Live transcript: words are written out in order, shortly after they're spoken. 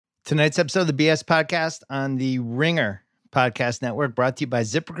Tonight's episode of the BS Podcast on the Ringer Podcast Network, brought to you by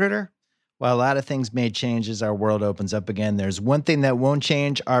ZipRecruiter. While a lot of things may change as our world opens up again, there's one thing that won't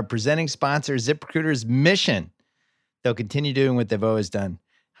change: our presenting sponsor, ZipRecruiter's mission. They'll continue doing what they've always done,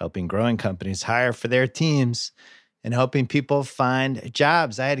 helping growing companies hire for their teams and helping people find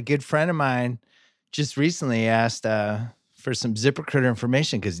jobs. I had a good friend of mine just recently asked for some ZipRecruiter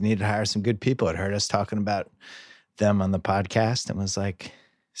information because he needed to hire some good people. Had heard us talking about them on the podcast and was like,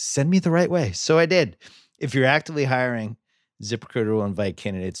 send me the right way. So I did. If you're actively hiring, ZipRecruiter will invite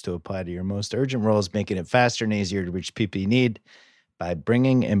candidates to apply to your most urgent roles, making it faster and easier to reach people you need. By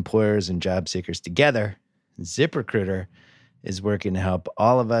bringing employers and job seekers together, ZipRecruiter is working to help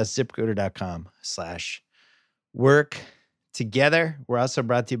all of us. ZipRecruiter.com/work together. We're also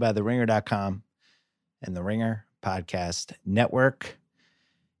brought to you by TheRinger.com and the Ringer Podcast Network.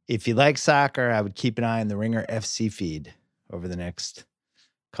 If you like soccer, I would keep an eye on the Ringer FC feed over the next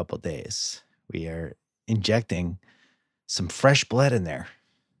couple days. We are injecting some fresh blood in there.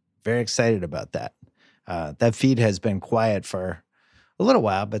 Very excited about that. That feed has been quiet for a little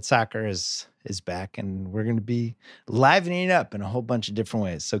while, but soccer is back, and we're going to be livening it up in a whole bunch of different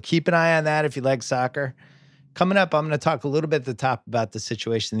ways. So keep an eye on that if you like soccer. Coming up, I'm going to talk a little bit at the top about the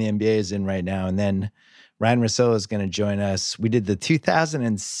situation the NBA is in right now, and then Ryen Russillo is going to join us. We did the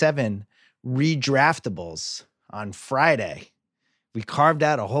 2007 ReDraftables on Friday. We carved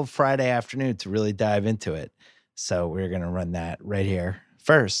out a whole Friday afternoon to really dive into it. So we're going to run that right here.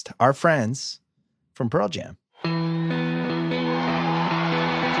 First, our friends from Pearl Jam.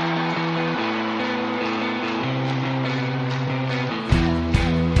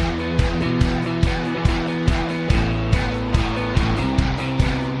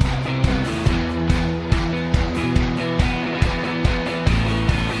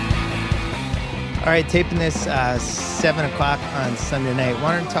 All right, taping this 7 o'clock on Sunday night.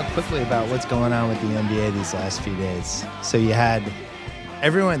 Wanted to talk quickly about what's going on with the NBA these last few days. So you had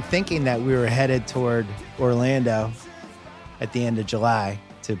everyone thinking that we were headed toward Orlando at the end of July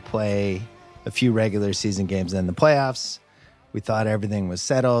to play a few regular season games and then the playoffs. We thought everything was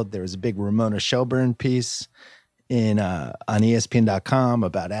settled. There was a big Ramona Shelburne piece on ESPN.com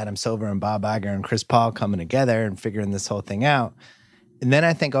about Adam Silver and Bob Iger and Chris Paul coming together and figuring this whole thing out. And then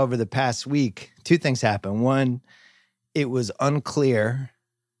I think over the past week, two things happened. One, it was unclear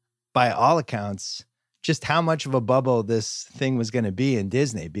by all accounts just how much of a bubble this thing was going to be in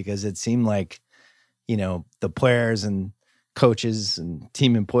Disney, because it seemed like, you know, the players and coaches and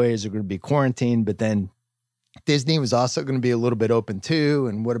team employees are going to be quarantined, but then Disney was also going to be a little bit open too.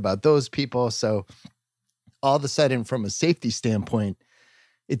 And what about those people? So all of a sudden, from a safety standpoint,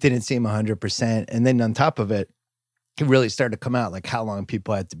 it didn't seem 100%. And then on top of it, it really started to come out, like how long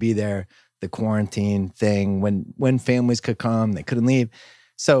people had to be there, the quarantine thing, when families could come, they couldn't leave.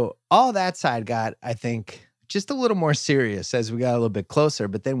 So all that side got, I think, just a little more serious as we got a little bit closer.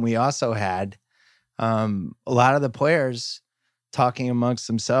 But then we also had a lot of the players talking amongst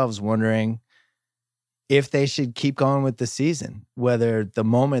themselves, wondering if they should keep going with the season, whether the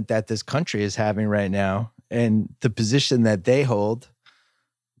moment that this country is having right now and the position that they hold,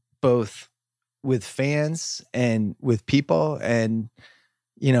 both with fans and with people, and,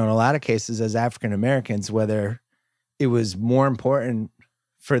 you know, in a lot of cases as African Americans, whether it was more important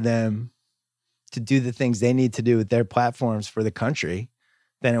for them to do the things they need to do with their platforms for the country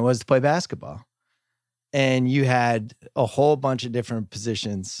than it was to play basketball. And you had a whole bunch of different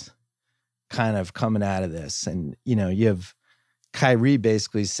positions kind of coming out of this. And, you know, you have Kyrie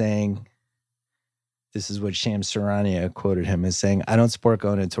basically saying, this is what Shams Charania quoted him as saying, "I don't support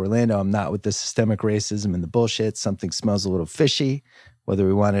going into Orlando. I'm not with the systemic racism and the bullshit. Something smells a little fishy. Whether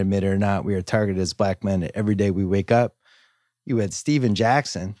we want to admit it or not, we are targeted as black men every day we wake up." You had Steven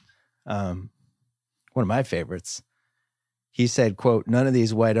Jackson, one of my favorites. He said, quote, "None of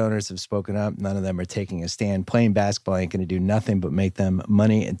these white owners have spoken up. None of them are taking a stand. Playing basketball ain't going to do nothing but make them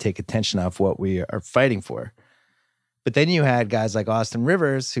money and take attention off what we are fighting for." But then you had guys like Austin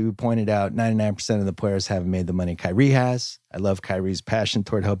Rivers, who pointed out 99% of the players haven't made the money Kyrie has. I love Kyrie's passion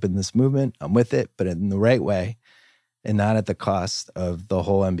toward helping this movement. I'm with it, but in the right way and not at the cost of the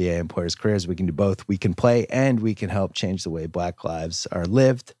whole NBA and players' careers. We can do both. We can play and we can help change the way black lives are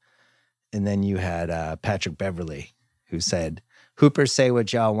lived. And then you had Patrick Beverley, who said, "Hoopers, say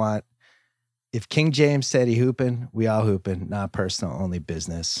what y'all want. If King James said he hooping, we all hooping. Not personal, only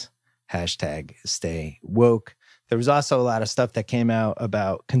business. Hashtag stay woke." There was also a lot of stuff that came out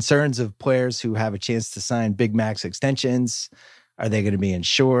about concerns of players who have a chance to sign big max extensions. Are they going to be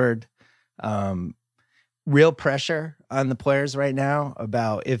insured? real pressure on the players right now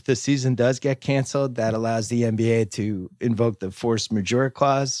about if the season does get canceled, that allows the NBA to invoke the force majeure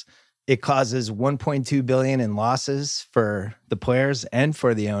clause. It causes $1.2 billion in losses for the players and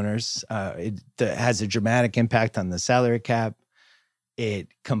for the owners. It has a dramatic impact on the salary cap. It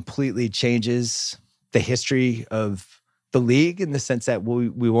completely changes the history of the league in the sense that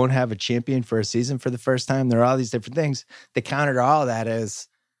we won't have a champion for a season for the first time. There are all these different things. The counter to all of that is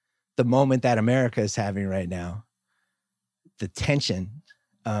the moment that America is having right now, the tension,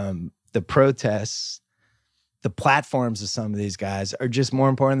 the protests, the platforms of some of these guys are just more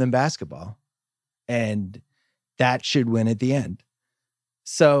important than basketball. And that should win at the end.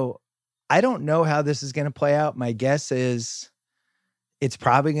 So I don't know how this is going to play out. My guess is it's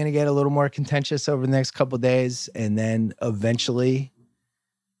probably going to get a little more contentious over the next couple of days. And then eventually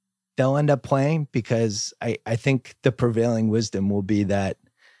they'll end up playing, because I think the prevailing wisdom will be that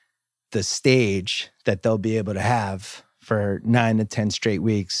the stage that they'll be able to have for 9 to 10 straight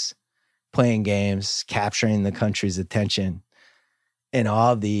weeks, playing games, capturing the country's attention, and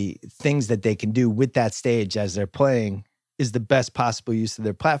all the things that they can do with that stage as they're playing is the best possible use of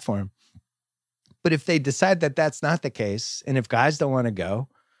their platform. But if they decide that that's not the case, and if guys don't want to go,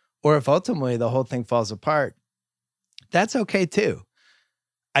 or if ultimately the whole thing falls apart, that's okay too.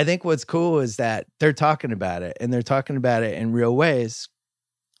 I think what's cool is that they're talking about it, and they're talking about it in real ways,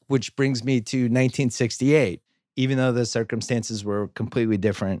 which brings me to 1968, even though the circumstances were completely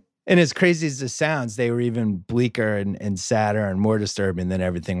different. And as crazy as this sounds, they were even bleaker and sadder and more disturbing than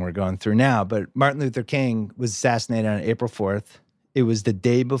everything we're going through now. But Martin Luther King was assassinated on April 4th. It was the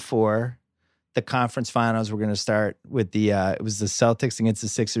day before the conference finals were going to start with it was the Celtics against the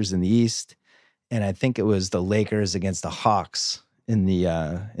Sixers in the East. And I think it was the Lakers against the Hawks in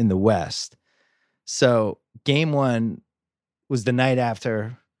the West. So game one was the night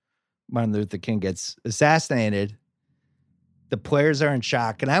after Martin Luther King gets assassinated. The players are in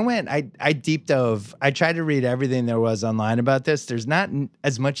shock. And I deep dove. I tried to read everything there was online about this. There's not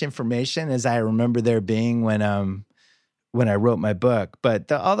as much information as I remember there being when I wrote my book, but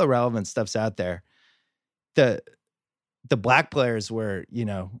all the relevant stuff's out there. The black players were,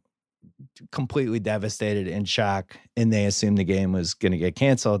 completely devastated, in shock, and they assumed the game was going to get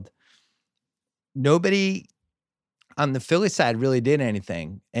canceled. Nobody on the Philly side really did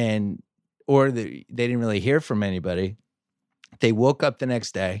anything, or they didn't really hear from anybody. They woke up the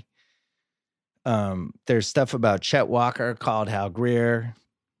next day. There's stuff about Chet Walker called Hal Greer.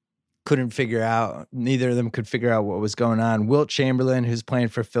 Neither of them could figure out what was going on. Wilt Chamberlain, who's playing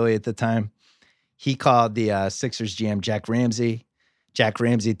for Philly at the time, he called the Sixers GM, Jack Ramsey. Jack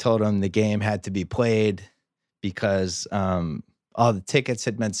Ramsey told him the game had to be played because all the tickets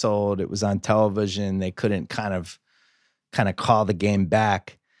had been sold. It was on television. They couldn't kind of call the game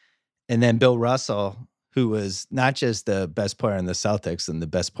back. And then Bill Russell, who was not just the best player in the Celtics and the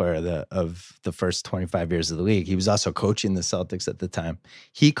best player of the first 25 years of the league, he was also coaching the Celtics at the time.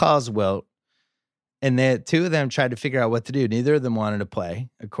 He calls Wilt, and the two of them tried to figure out what to do. Neither of them wanted to play,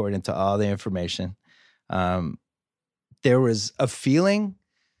 according to all the information. There was a feeling,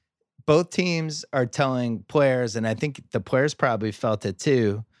 both teams are telling players, and I think the players probably felt it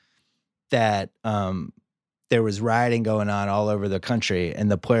too, that there was rioting going on all over the country,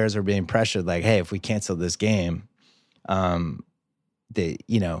 and the players were being pressured like, hey, if we cancel this game, that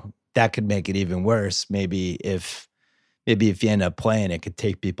could make it even worse. Maybe if you end up playing, it could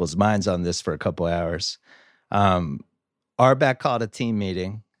take people's minds on this for a couple of hours. Arbeck called a team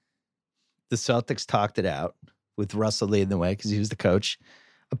meeting. The Celtics talked it out with Russell leading the way because he was the coach.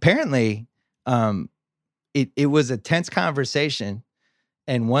 Apparently, it was a tense conversation,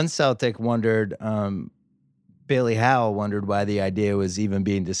 and one Celtic wondered, Bailey Howell wondered why the idea was even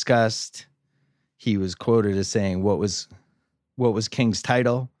being discussed. He was quoted as saying, what was King's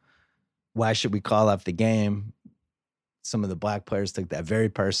title? Why should we call off the game? Some of the black players took that very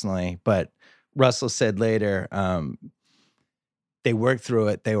personally, but Russell said later, they worked through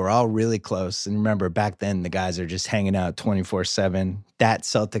it. They were all really close. And remember, back then, the guys are just hanging out 24/7. That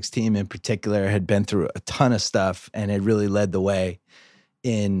Celtics team in particular had been through a ton of stuff and had really led the way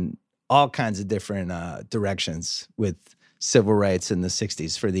in all kinds of different directions with civil rights in the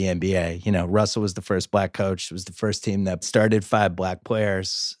 60s for the NBA. Russell was the first black coach. It was the first team that started 5 black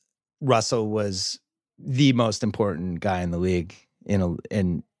players. Russell was the most important guy in the league,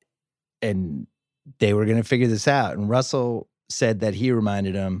 and they were going to figure this out. And Russell said that he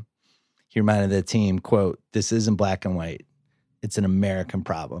reminded the team, quote, "This isn't black and white. It's an American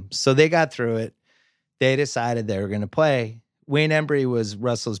problem." So they got through it. They decided they were going to play, Wayne Embry was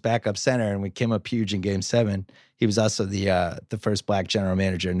Russell's backup center, and we came up huge in Game 7. He was also the first black general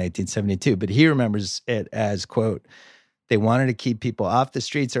manager in 1972. But he remembers it as, quote, they wanted to keep people off the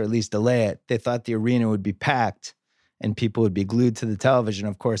streets or at least delay it. They thought the arena would be packed and people would be glued to the television.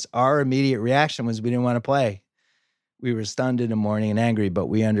 Of course, our immediate reaction was we didn't want to play. We were stunned in the morning and angry, but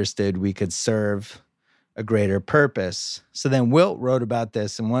we understood we could serve a greater purpose. So then Wilt wrote about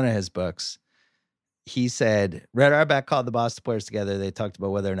this in one of his books. He said, Red Auerbach called the Boston players together. They talked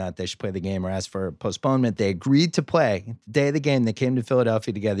about whether or not they should play the game or ask for postponement. They agreed to play. The day of the game, they came to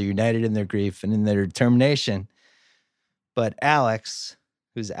Philadelphia together, united in their grief and in their determination. But Alex,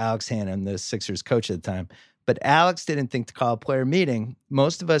 who's Alex Hannum, the Sixers coach at the time, but Alex didn't think to call a player meeting.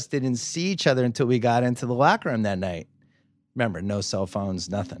 Most of us didn't see each other until we got into the locker room that night. Remember, no cell phones,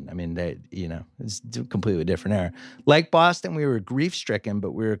 nothing. I mean, it's a completely different era. Like Boston, we were grief-stricken,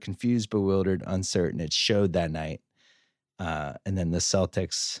 but we were confused, bewildered, uncertain. It showed that night. And then the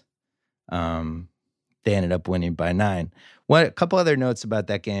Celtics, they ended up winning by 9. A couple other notes about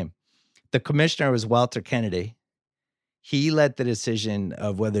that game. The commissioner was Walter Kennedy. He led the decision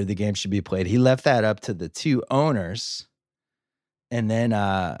of whether the game should be played. He left that up to the two owners. And then,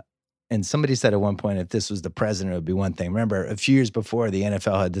 and somebody said at one point, if this was the president, it would be one thing. Remember, a few years before, the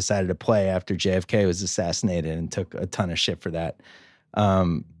NFL had decided to play after JFK was assassinated and took a ton of shit for that.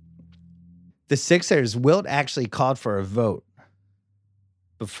 The Sixers, Wilt actually called for a vote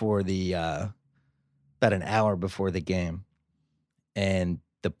before about an hour before the game. And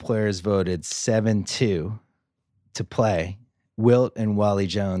the players voted 7-2 to play. Wilt and Wally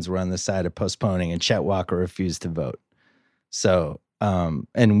Jones were on the side of postponing, and Chet Walker refused to vote. So,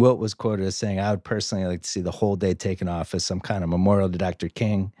 and Wilt was quoted as saying, I would personally like to see the whole day taken off as some kind of memorial to Dr.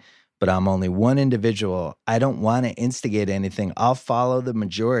 King, but I'm only one individual. I don't want to instigate anything. I'll follow the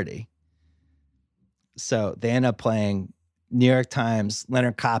majority. So they end up playing. New York Times,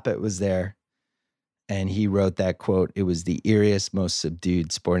 Leonard Koppett was there, and he wrote that quote, it was the eeriest, most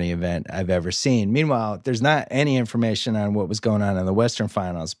subdued sporting event I've ever seen. Meanwhile, there's not any information on what was going on in the Western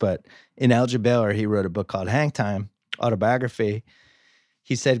Finals, but in Elgin Baylor, he wrote a book called Hang Time, autobiography.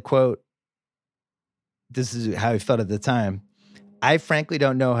 He said, quote, this is how he felt at the time. I frankly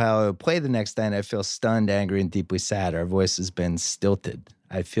don't know how I would play the next night. I feel stunned, angry, and deeply sad. Our voice has been stilted.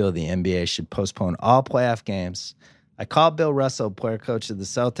 I feel the NBA should postpone all playoff games. I called Bill Russell, player coach of the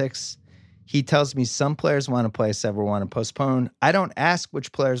Celtics. He tells me some players want to play, several want to postpone. I don't ask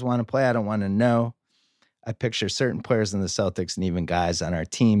which players want to play. I don't want to know. I picture certain players in the Celtics and even guys on our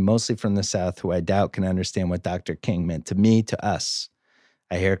team, mostly from the South, who I doubt can understand what Dr. King meant to me, to us.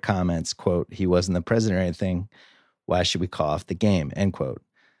 I hear comments, quote, he wasn't the president or anything. Why should we call off the game, end quote.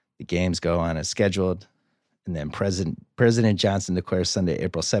 The games go on as scheduled. And then President Johnson declares Sunday,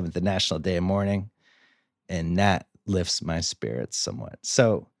 April 7th, the National Day of Mourning. And that lifts my spirits somewhat.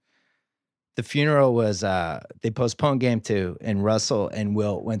 So the funeral was, they postponed game 2, and Russell and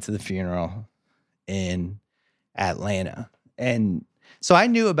Wilt went to the funeral in Atlanta. And so I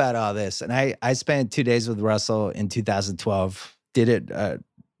knew about all this, and I spent 2 days with Russell in 2012, did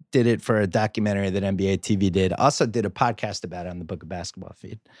it for a documentary that NBA TV did, also did a podcast about it on the Book of Basketball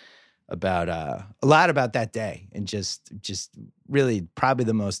feed, about a lot about that day, and just really probably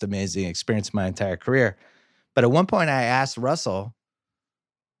the most amazing experience of my entire career. But at one point I asked Russell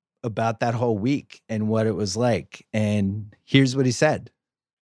about that whole week and what it was like. And here's what he said.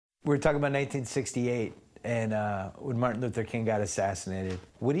 We were talking about 1968 and when Martin Luther King got assassinated.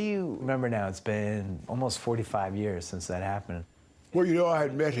 What do you remember now? It's been almost 45 years since that happened. Well, I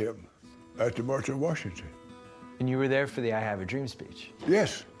had met him at the March on Washington. And you were there for the I Have a Dream speech?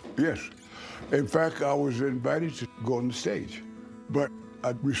 Yes. In fact, I was invited to go on the stage, but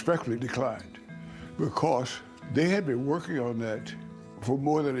I respectfully declined because they had been working on that for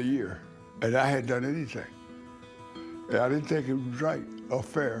more than a year, and I hadn't done anything. And I didn't think it was right or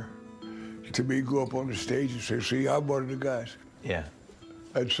fair to me go up on the stage and say, see, I'm one of the guys. Yeah.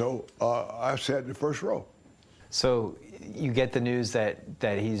 And so I sat in the first row. So you get the news that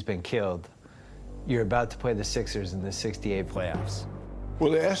he's been killed. You're about to play the Sixers in the 68 playoffs.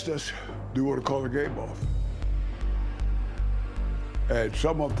 Well, they asked us, do you want to call the game off? And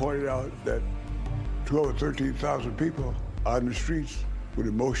someone pointed out that 12 or 13,000 people on the streets with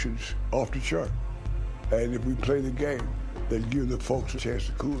emotions off the chart. And if we play the game, they'd give the folks a chance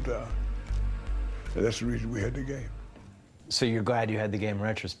to cool down. And that's the reason we had the game. So you're glad you had the game in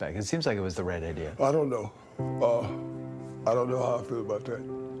retrospect. It seems like it was the right idea. I don't know. I don't know how I feel about that.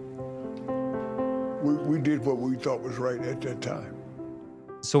 We did what we thought was right at that time.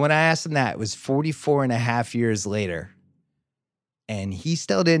 So when I asked him that, it was 44 and a half years later, and he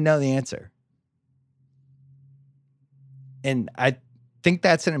still didn't know the answer. And I think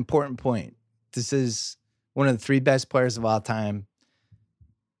that's an important point. This is one of the 3 best players of all time,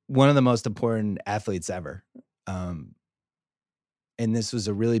 one of the most important athletes ever. And this was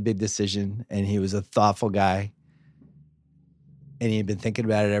a really big decision, and he was a thoughtful guy, and he had been thinking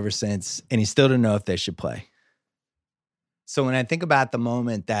about it ever since, and he still didn't know if they should play. So when I think about the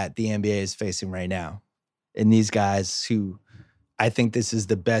moment that the NBA is facing right now, and these guys who I think this is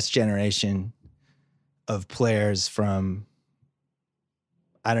the best generation of players from,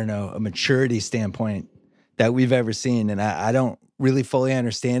 I don't know, a maturity standpoint that we've ever seen. And I don't really fully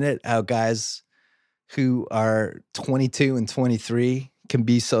understand it, how guys who are 22 and 23 can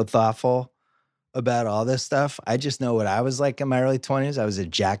be so thoughtful about all this stuff. I just know what I was like in my early 20s. I was a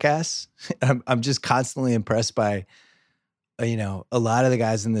jackass. I'm just constantly impressed by, a lot of the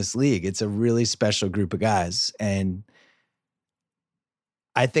guys in this league. It's a really special group of guys. And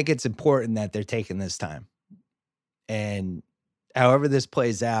I think it's important that they're taking this time. And however this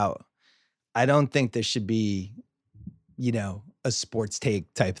plays out, I don't think there should be, a sports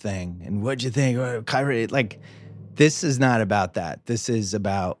take type thing. And what'd you think? Oh, Kyrie, this is not about that. This is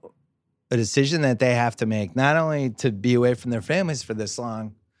about a decision that they have to make, not only to be away from their families for this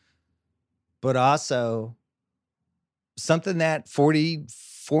long, but also something that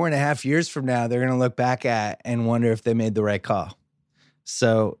 44 and a half years from now, they're going to look back at and wonder if they made the right call.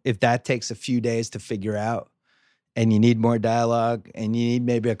 So if that takes a few days to figure out, and you need more dialogue, and you need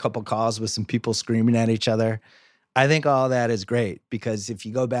maybe a couple calls with some people screaming at each other, I think all that is great, because if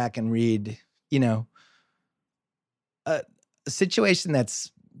you go back and read, a situation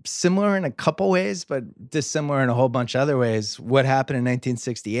that's similar in a couple ways, but dissimilar in a whole bunch of other ways, what happened in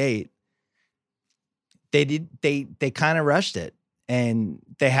 1968, they kind of rushed it, and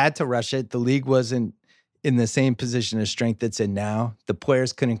they had to rush it. The league wasn't in the same position of strength it's in now. The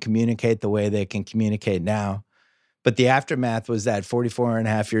players couldn't communicate the way they can communicate now. But the aftermath was that 44 and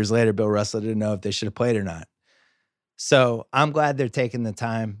a half years later, Bill Russell didn't know if they should have played or not. So I'm glad they're taking the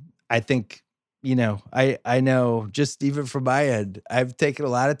time. I think, I know just even from my end, I've taken a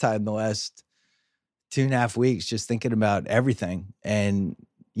lot of time the last 2.5 weeks just thinking about everything and,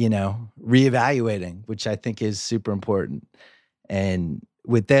 reevaluating, which I think is super important. And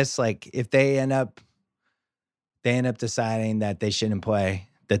with this, if they end up deciding that they shouldn't play,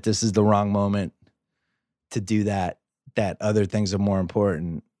 that this is the wrong moment to do that other things are more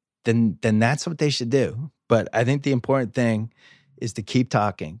important, then that's what they should do. But I think the important thing is to keep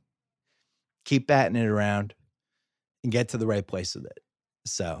talking, keep batting it around, and get to the right place with it.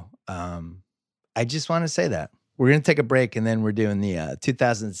 So I just want to say that. We're going to take a break, and then we're doing the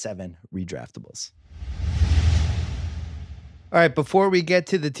 2007 ReDraftables. All right, before we get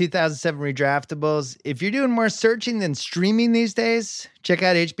to the 2007 ReDraftables, if you're doing more searching than streaming these days, check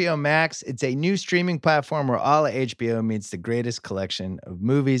out HBO Max. It's a new streaming platform where all of HBO meets the greatest collection of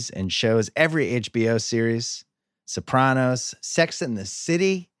movies and shows. Every HBO series, Sopranos, Sex and the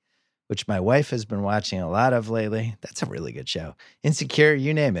City, which my wife has been watching a lot of lately. That's a really good show. Insecure,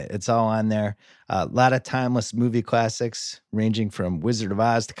 you name it. It's all on there. A lot of timeless movie classics, ranging from Wizard of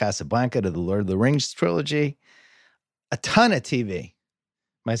Oz to Casablanca to the Lord of the Rings trilogy. A ton of TV.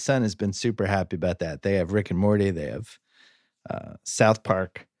 My son has been super happy about that. They have Rick and Morty. They have South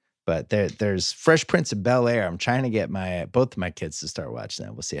Park. But there's Fresh Prince of Bel-Air. I'm trying to get both of my kids to start watching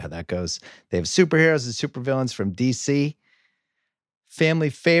that. We'll see how that goes. They have superheroes and supervillains from DC. Family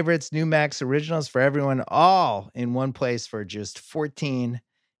favorites, new Max originals for everyone, all in one place for just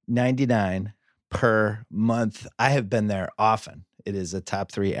 $14.99 per month. I have been there often. It is a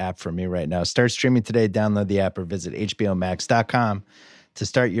top 3 app for me right now. Start streaming today. Download the app or visit hbomax.com to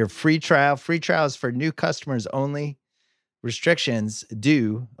start your free trial. Free trial is for new customers only. Restrictions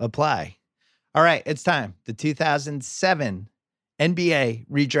do apply. All right, it's time. The 2007 NBA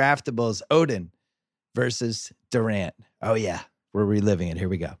ReDraftables, Oden versus Durant. Oh, yeah, we're reliving it. Here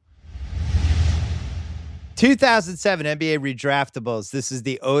we go. 2007 NBA ReDraftables. This is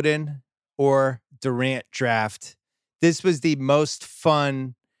the Oden or Durant draft. This was the most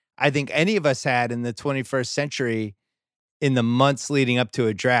fun I think any of us had in the 21st century in the months leading up to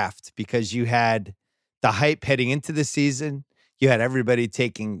a draft, because you had the hype heading into the season. You had everybody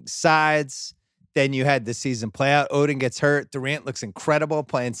taking sides. Then you had the season play out. Oden gets hurt. Durant looks incredible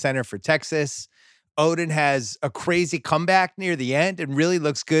playing center for Texas. Oden has a crazy comeback near the end and really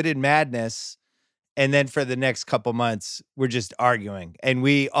looks good in madness. And then for the next couple months, we're just arguing. And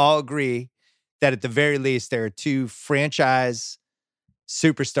we all agree that at the very least, there are 2 franchise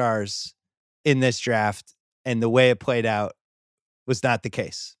superstars in this draft, and the way it played out was not the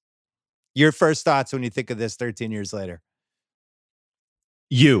case. Your first thoughts when you think of this 13 years later?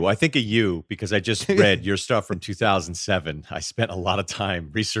 I think of you because I just read your stuff from 2007. I spent a lot of time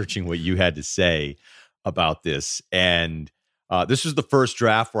researching what you had to say about this. And this was the first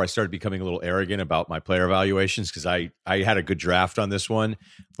draft where I started becoming a little arrogant about my player evaluations because I had a good draft on this one.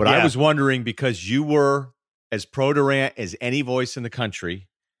 But I was wondering, because you were as pro Durant as any voice in the country,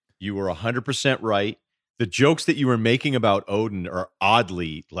 you were 100% right. The jokes that you were making about Oden are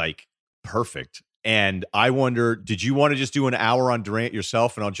oddly perfect. And I wonder, did you want to just do an hour on Durant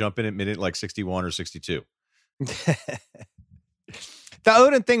yourself, and I'll jump in at minute 61 or 62? The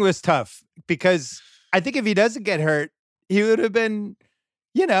Oden thing was tough because I think if he doesn't get hurt, he would have been,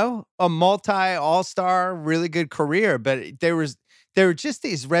 a multi-all-star, really good career. But there were just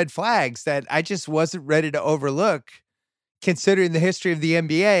these red flags that I just wasn't ready to overlook, considering the history of the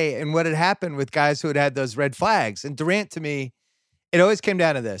NBA and what had happened with guys who had those red flags. And Durant, to me, it always came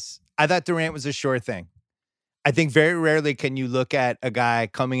down to this. I thought Durant was a sure thing. I think very rarely can you look at a guy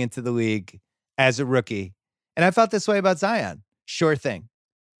coming into the league as a rookie. And I felt this way about Zion. Sure thing.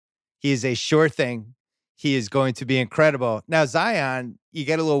 He is a sure thing. He is going to be incredible. Now, Zion, you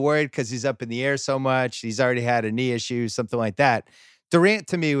get a little worried because he's up in the air so much. He's already had a knee issue, something like that. Durant,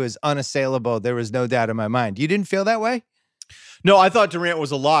 to me, was unassailable. There was no doubt in my mind. You didn't feel that way? No, I thought Durant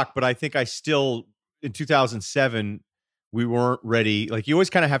was a lock, but I think I still, in 2007, we weren't ready. You always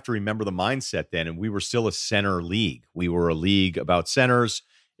kind of have to remember the mindset then, and we were still a center league. We were a league about centers.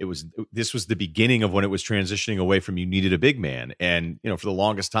 This was the beginning of when it was transitioning away from you needed a big man. And, for the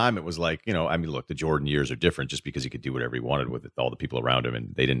longest time, it was look, the Jordan years are different just because he could do whatever he wanted with all the people around him.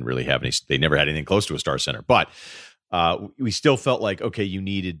 And they didn't really have they never had anything close to a star center. But we still felt like, okay, you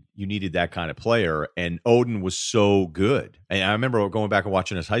needed that kind of player. And Oden was so good. And I remember going back and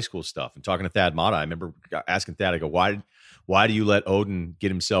watching his high school stuff and talking to Thad Matta. I remember asking Thad, I go, why do you let Oden get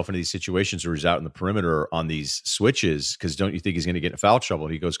himself into these situations where he's out in the perimeter on these switches? Because don't you think he's going to get in foul trouble?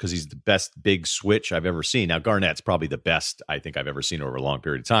 And he goes, because he's the best big switch I've ever seen. Now, Garnett's probably the best I think I've ever seen over a long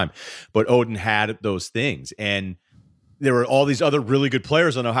period of time. But Oden had those things. And there were all these other really good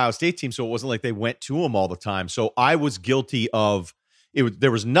players on the Ohio State team, so it wasn't like they went to him all the time. So I was guilty of it.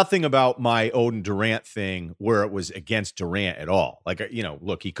 There was nothing about my Oden-Durant thing where it was against Durant at all.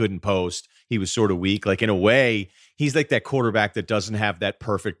 Look, he couldn't post. He was sort of weak. In a way, he's like that quarterback that doesn't have that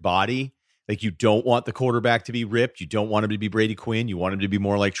perfect body. You don't want the quarterback to be ripped. You don't want him to be Brady Quinn. You want him to be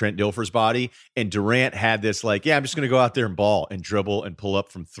more like Trent Dilfer's body. And Durant had this I'm just going to go out there and ball and dribble and pull up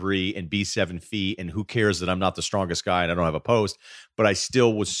from 3 and be 7 feet. And who cares that I'm not the strongest guy and I don't have a post. But I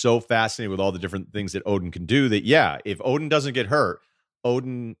still was so fascinated with all the different things that Oden can do that, if Oden doesn't get hurt,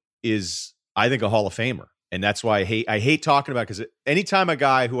 Oden is, I think, a Hall of Famer. And that's why I hate talking about, because anytime a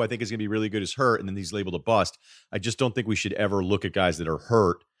guy who I think is going to be really good is hurt and then he's labeled a bust, I just don't think we should ever look at guys that are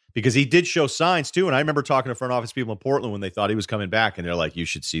hurt, because he did show signs too. And I remember talking to front office people in Portland when they thought he was coming back, and they're like, you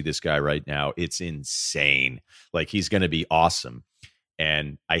should see this guy right now. It's insane. He's going to be awesome.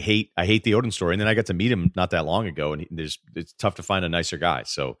 And I hate the Oden story. And then I got to meet him not that long ago, and it's tough to find a nicer guy.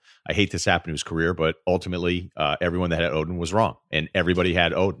 So I hate this happened to his career, but ultimately everyone that had Oden was wrong, and everybody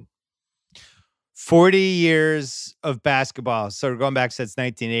had Oden. 40 years of basketball. So we're going back since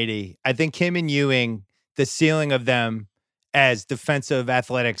 1980. I think him and Ewing, the ceiling of them as defensive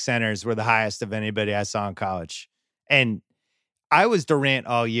athletic centers, were the highest of anybody I saw in college. And I was Durant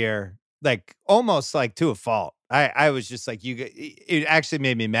all year, almost to a fault. I was just it actually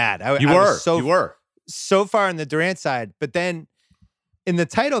made me mad. You were so far on the Durant side. But then in the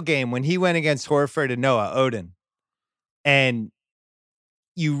title game, when he went against Horford and Noah Oden, and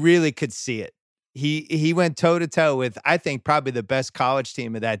you really could see it. He went toe-to-toe with, I think, probably the best college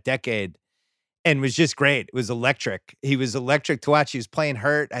team of that decade, and was just great. It was electric. He was electric to watch. He was playing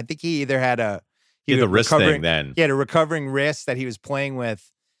hurt. I think he either had a wrist thing then. He had a recovering wrist that he was playing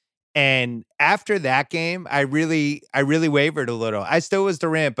with. And after that game, I really wavered a little. I still was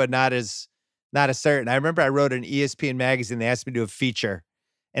Durant, but not as certain. I remember I wrote an ESPN magazine. They asked me to do a feature,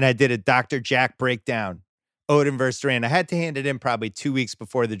 and I did a Dr. Jack breakdown, Oden versus Durant. I had to hand it in probably 2 weeks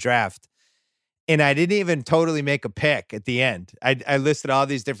before the draft. And I didn't even totally make a pick at the end. I listed all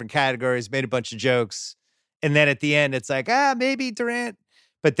these different categories, made a bunch of jokes. And then at the end, it's maybe Durant.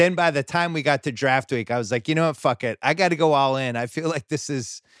 But then by the time we got to draft week, I was like, you know what? Fuck it. I got to go all in. I feel like this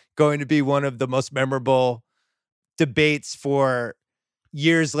is going to be one of the most memorable debates for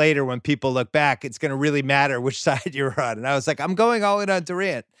years later. When people look back, it's going to really matter which side you're on. And I was like, I'm going all in on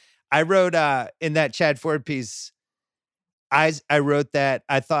Durant. I wrote in that Chad Ford piece, I wrote that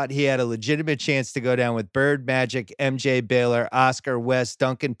I thought he had a legitimate chance to go down with Bird, Magic, MJ, Baylor, Oscar, West,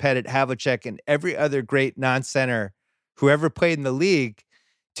 Duncan, Pettit, Havlicek, and every other great non-center who ever played in the league.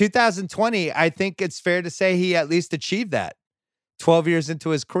 2020, I think it's fair to say he at least achieved that. 12 years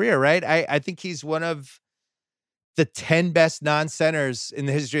into his career, right? I think he's one of the 10 best non-centers in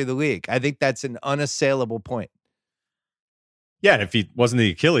the history of the league. I think that's an unassailable point. Yeah, and if he wasn't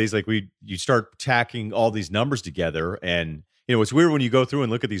the Achilles, like you start tacking all these numbers together, and it's weird when you go through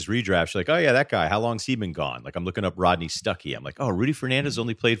and look at these redrafts. You're like, oh yeah, that guy. How long's he been gone? Like I'm looking up Rodney Stuckey. I'm like, oh, Rudy Fernandez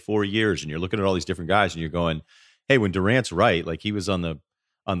only played 4 years, and you're looking at all these different guys, and you're going, hey, when Durant's right, like he was on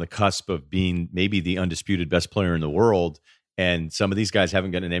the cusp of being maybe the undisputed best player in the world, and some of these guys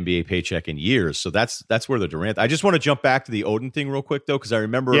haven't gotten an NBA paycheck in years. So that's where the Durant. I just want to jump back to the Oden thing real quick though, because I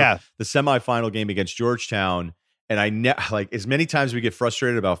remember the semifinal game against Georgetown. And like as many times we get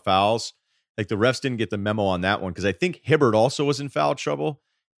frustrated about fouls, like the refs didn't get the memo on that one because I think Hibbert also was in foul trouble.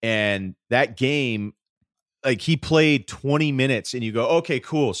 And that game, like he played 20 minutes and you go, okay,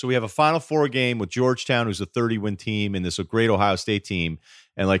 cool. So we have a Final Four game with Georgetown, who's a 30-win team, and this a great Ohio State team.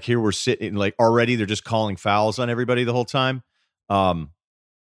 And like here we're sitting, like already they're just calling fouls on everybody the whole time.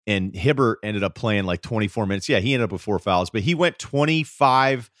 And Hibbert ended up playing like 24 minutes. Yeah, he ended up with 4 fouls, but he went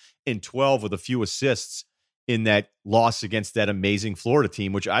 25 and 12 with a few assists in that loss against that amazing Florida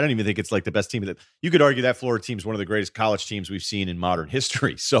team, which I don't even think it's like the best team. That you could argue that Florida team is one of the greatest college teams we've seen in modern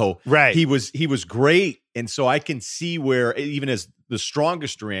history. So he was great. And so I can see where even as the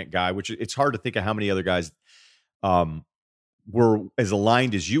strongest Durant guy, which it's hard to think of how many other guys were as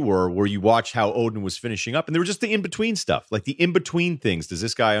aligned as you were, where you watch how Oden was finishing up. And there were just the in-between stuff, like the in-between things. Does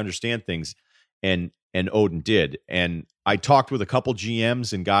this guy understand things? And Oden did. And I talked with a couple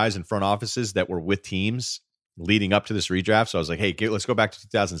GMs and guys in front offices that were with teams leading up to this redraft. So I was like, hey, let's go back to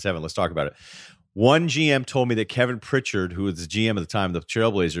 2007. Let's talk about it. One GM told me that Kevin Pritchard, who was the GM at the time of the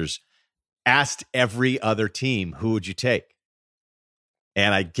Trailblazers, asked every other team, who would you take?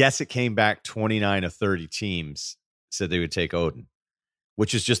 And I guess it came back 29 of 30 teams said they would take Oden,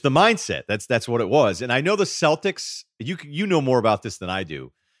 which is just the mindset. That's what it was. And I know the Celtics, you know more about this than I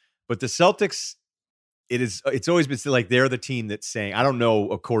do, but the Celtics, it's always been like they're the team that's saying, I don't know,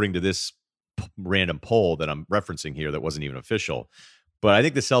 according to this random poll that I'm referencing here that wasn't even official, but I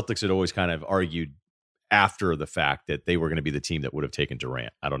think the Celtics had always kind of argued after the fact that they were going to be the team that would have taken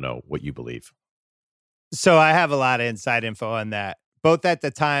Durant. I don't know what you believe. So I have a lot of inside info on that, both at the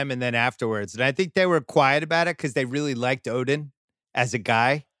time and then afterwards. And I think they were quiet about it because they really liked Oden as a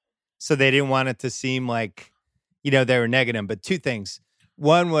guy. So they didn't want it to seem like, they were negative him. But 2 things.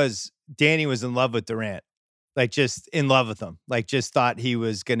 One was Danny was in love with Durant. Like just in love with him, like just thought he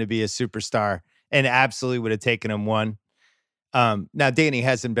was going to be a superstar and absolutely would have taken him 1. Now Danny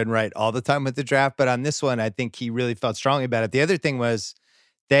hasn't been right all the time with the draft, but on this one, I think he really felt strongly about it. The other thing was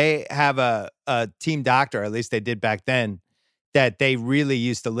they have a team doctor, at least they did back then, that they really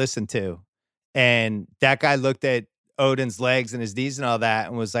used to listen to. And that guy looked at Oden's legs and his knees and all that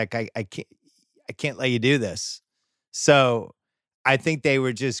and was like, I can't let you do this. So I think they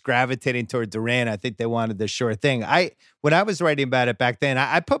were just gravitating toward Durant. I think they wanted the sure thing. When I was writing about it back then,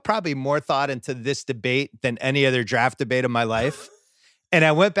 I put probably more thought into this debate than any other draft debate of my life. And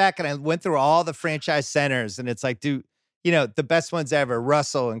I went back and I went through all the franchise centers, and it's like, dude, the best ones ever,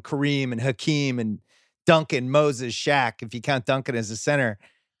 Russell and Kareem and Hakeem and Duncan, Moses, Shaq, if you count Duncan as a center.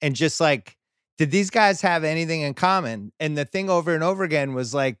 And just like, did these guys have anything in common? And the thing over and over again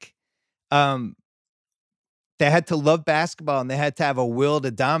was like, they had to love basketball and they had to have a will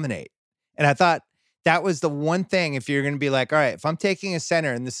to dominate. And I thought that was the one thing, if you're going to be like, all right, if I'm taking a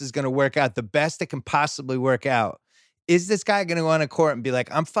center and this is going to work out the best it can possibly work out, is this guy going to go on a court and be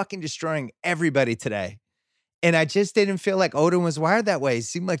like, I'm fucking destroying everybody today? And I just didn't feel like Oden was wired that way. He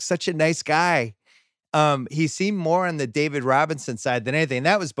seemed like such a nice guy. He seemed more on the David Robinson side than anything.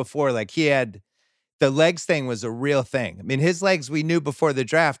 That was before, like the legs thing was a real thing. I mean, his legs, we knew before the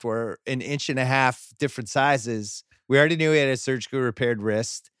draft, were 1.5 inches different sizes. We already knew he had a surgically repaired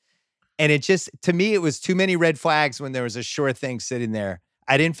wrist. And it just, to me, it was too many red flags when there was a sure thing sitting there.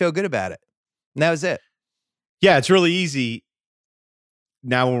 I didn't feel good about it. And that was it. Yeah, it's really easy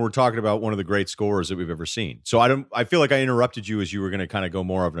now when we're talking about one of the great scorers that we've ever seen. So I feel like I interrupted you as you were going to kind of go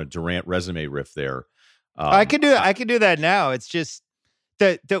more of a Durant resume riff there. I can do that now. It's just,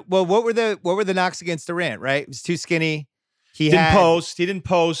 what were the knocks against Durant, right? He was too skinny. He didn't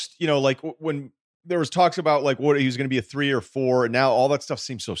post, like when there was talks about like what he was going to be a 3 or 4. And now all that stuff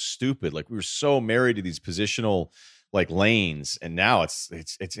seems so stupid. Like we were so married to these positional like lanes. And now it's,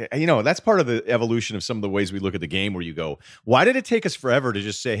 that's part of the evolution of some of the ways we look at the game where you go, why did it take us forever to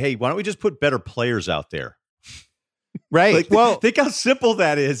just say, hey, why don't we just put better players out there? Right. Like, think how simple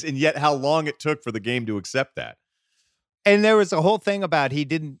that is. And yet how long it took for the game to accept that. And there was a whole thing about he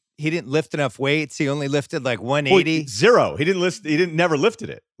lift enough weights. He only lifted like 180. Zero. He didn't never lifted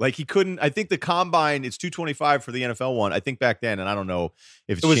it. Like he couldn't. I think the combine, it's 225 for the NFL one. I think back then, and I don't know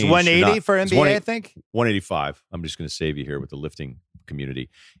if it's it was changed 180 for It's NBA, I think. 185. I'm just going to save you here with the lifting community.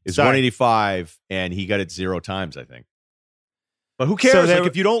 It's 185, and he got it 0 times, I think. But who cares? Like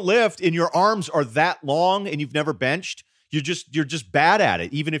if you don't lift and your arms are that long and you've never benched, you're just bad at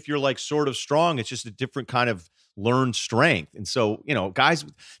it. Even if you're like sort of strong, it's just a different kind of learned strength. And so, guys,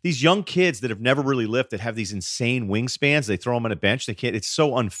 these young kids that have never really lifted have these insane wingspans. They throw them on a bench. They can't. It's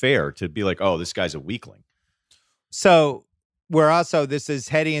so unfair to be like, oh, this guy's a weakling. So this is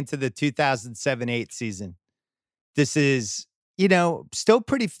heading into the 2007-8 season. This is, still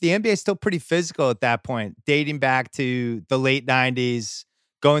pretty, the NBA is still pretty physical at that point, dating back to the late 90s,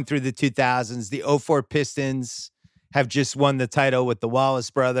 going through the 2000s. The 04 Pistons have just won the title with the Wallace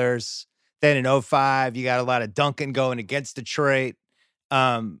brothers. Then in 05, you got a lot of Duncan going against Detroit.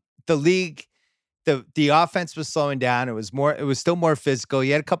 The league, the offense was slowing down. It was still more physical.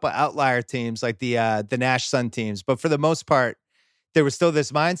 You had a couple of outlier teams like the Nash Sun teams, but for the most part, there was still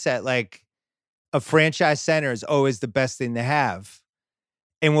this mindset like a franchise center is always the best thing to have.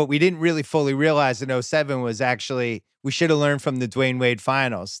 And what we didn't really fully realize in 07 was actually we should have learned from the Dwayne Wade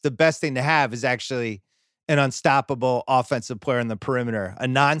finals. The best thing to have is actually an unstoppable offensive player in the perimeter, a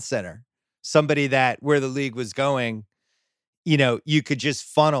non-center, somebody that where the league was going, you could just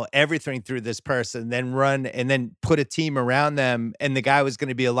funnel everything through this person, then run and then put a team around them. And the guy was going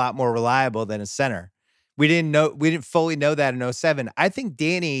to be a lot more reliable than a center. We didn't fully know that in 07. I think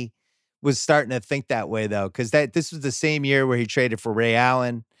Danny was starting to think that way though, because this was the same year where he traded for Ray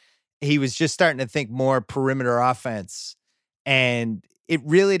Allen. He was just starting to think more perimeter offense, and it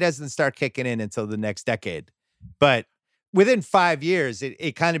really doesn't start kicking in until the next decade. But within 5 years,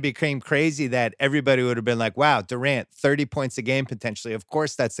 it kind of became crazy that everybody would have been like, wow, Durant, 30 points a game potentially. Of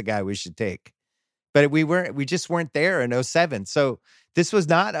course, that's the guy we should take. But we just weren't there in 07. So this was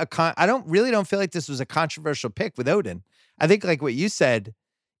not I don't feel like this was a controversial pick with Oden. I think like what you said,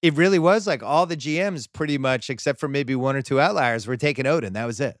 it really was like all the GMs pretty much, except for maybe one or two outliers, were taking Oden. That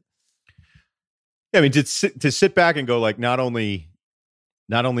was it. Yeah, I mean, to sit back and go like, not only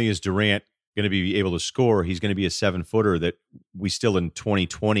is Durant going to be able to score, he's going to be a 7-footer that we still in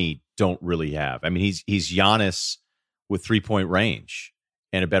 2020 don't really have. I mean, he's Giannis with 3-point range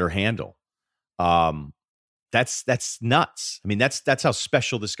and a better handle. That's nuts. I mean, that's how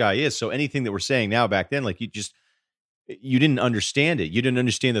special this guy is. So anything that we're saying now, back then, like you didn't understand it. You didn't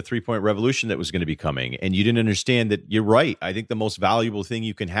understand the 3-point revolution that was going to be coming. And you didn't understand that you're right. I think the most valuable thing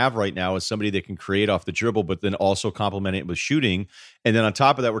you can have right now is somebody that can create off the dribble, but then also complement it with shooting. And then on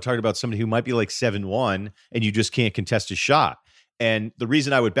top of that, we're talking about somebody who might be like 7'1", and you just can't contest a shot. And the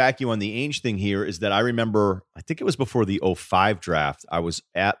reason I would back you on the Ainge thing here is that I remember, I think it was before the 05 draft, I was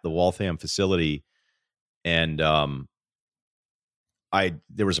at the Waltham facility, and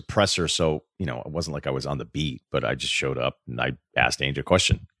there was a presser, so it wasn't like I was on the beat, but I just showed up and I asked Ainge a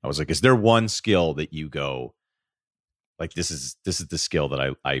question. I was like, "Is there one skill that you go like this is the skill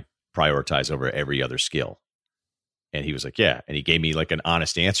that I prioritize over every other skill?" And he was like, "Yeah," and he gave me like an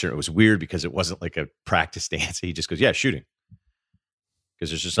honest answer. It was weird because it wasn't like a practiced answer. He just goes, "Yeah, shooting,"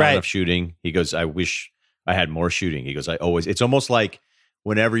 because there's just not enough shooting. He goes, "I wish I had more shooting." He goes, It's almost like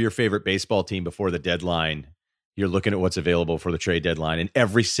whenever your favorite baseball team before the deadline, you're looking at what's available for the trade deadline, and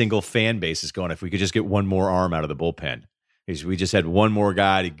every single fan base is going, if we could just get one more arm out of the bullpen. We just had one more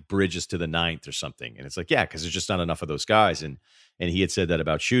guy to bridge us to the 9th or something. And it's like, yeah, because there's just not enough of those guys. And he had said that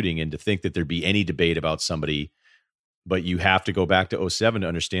about shooting, and to think that there'd be any debate about somebody, but you have to go back to 07 to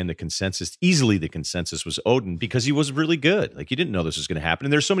understand the consensus. Easily the consensus was Oden, because he was really good. Like, you didn't know this was going to happen.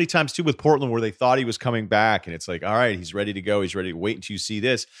 And there's so many times too with Portland where they thought he was coming back, and it's like, all right, he's ready to go. He's ready to wait until you see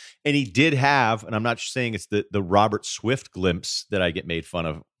this. And he did have, and I'm not saying it's the Robert Swift glimpse that I get made fun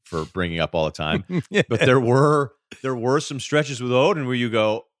of for bringing up all the time, but there were some stretches with Oden where you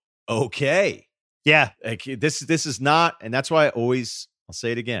go, okay, yeah, like this is not, and that's why I'll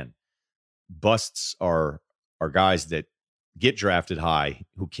say it again, busts are guys that get drafted high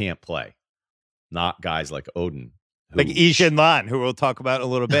who can't play, not guys like Oden. Like Ishan Lan, who we'll talk about in a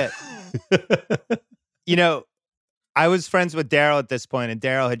little bit. I was friends with Daryl at this point, and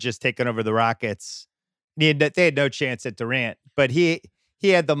Daryl had just taken over the Rockets. They had no chance at Durant, but he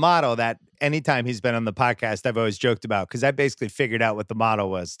had the model that anytime he's been on the podcast, I've always joked about, because I basically figured out what the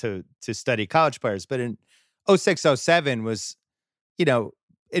model was to study college players. But in 06, 07 was,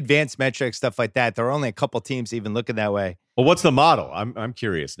 advanced metrics, stuff like that. There were only a couple teams even looking that way. Well, what's the model? I'm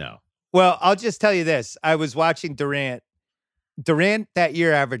curious now. Well, I'll just tell you this. I was watching Durant. Durant that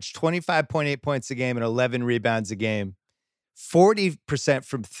year averaged 25.8 points a game and 11 rebounds a game. 40%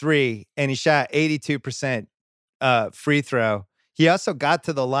 from three, and he shot 82% free throw. He also got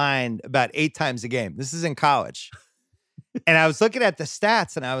to the line about 8 times a game. This is in college. And I was looking at the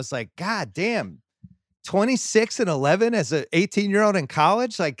stats and I was like, God damn, 26 and 11 as an 18-year-old in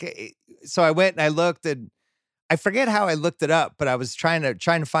college. Like, so I went and I looked, and I forget how I looked it up, but I was trying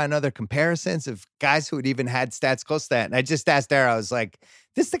to find other comparisons of guys who had even had stats close to that. And I just asked Darryl, I was like,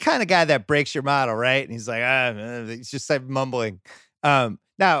 this is the kind of guy that breaks your model, right? And he's like, he's just like mumbling.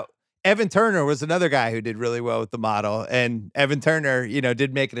 Now, Evan Turner was another guy who did really well with the model. And Evan Turner,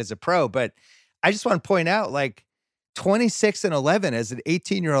 did make it as a pro. But I just want to point out, like, 26 and 11 as an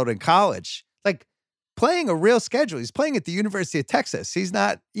 18-year-old in college, like, playing a real schedule. He's playing at the University of Texas. He's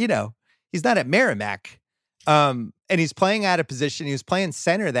not, he's not at Merrimack. And he's playing out of position. He was playing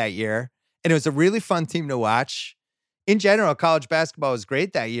center that year, and it was a really fun team to watch. In general, college basketball was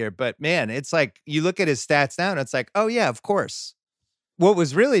great that year, but man, it's like you look at his stats now and it's like, oh yeah, of course. What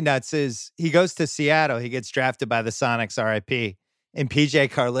was really nuts is he goes to Seattle. He gets drafted by the Sonics, RIP, and PJ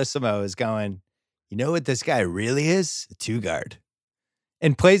Carlissimo is going, you know what this guy really is? A 2-guard.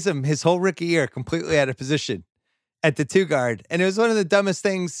 And plays him his whole rookie year completely out of position at the 2-guard. And it was one of the dumbest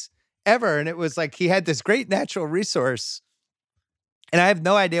things ever. And it was like he had this great natural resource. And I have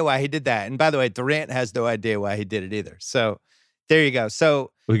no idea why he did that. And by the way, Durant has no idea why he did it either. So there you go.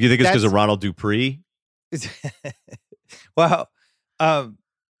 So you think it's because of Ronald Dupree? Well,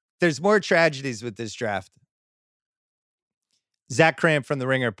 there's more tragedies with this draft. Zach Cramp from The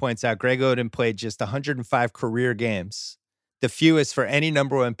Ringer points out Greg Oden played just 105 career games, the fewest for any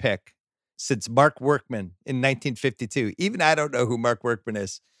number one pick since Mark Workman in 1952. Even I don't know who Mark Workman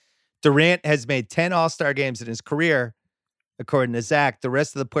is. Durant has made 10 All-Star games in his career, according to Zach. The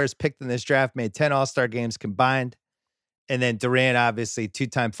rest of the players picked in this draft made 10 All-Star games combined. And then Durant, obviously,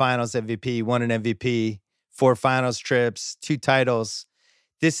 2-time finals MVP, won an MVP, 4 finals trips, 2 titles.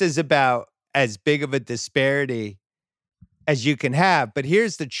 This is about as big of a disparity as you can have. But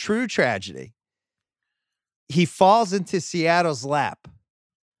here's the true tragedy. He falls into Seattle's lap.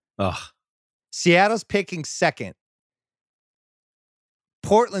 Ugh. Seattle's picking second.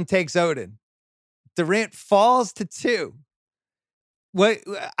 Portland takes Oden. Durant falls to 2. What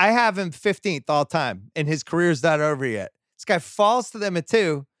I have him 15th all time, and his career's not over yet. This guy falls to them at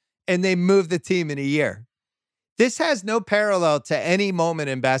 2, and they move the team in a year. This has no parallel to any moment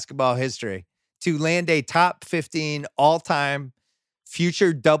in basketball history to land a top 15 all-time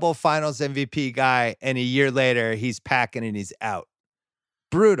future double finals MVP guy, and a year later he's packing and he's out.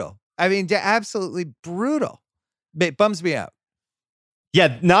 Brutal. I mean, absolutely brutal. It bums me out.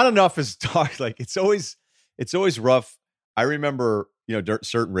 Yeah, not enough is talked. Like it's always rough. I remember,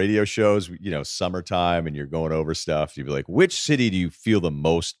 certain radio shows, summertime, and you're going over stuff. You'd be like, which city do you feel the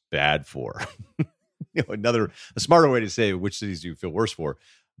most bad for? A smarter way to say which cities do you feel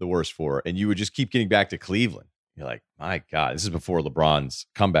the worst for? And you would just keep getting back to Cleveland. You're like, my God, this is before LeBron's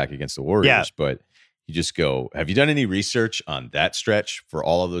comeback against the Warriors. Yeah. But you just go, have you done any research on that stretch for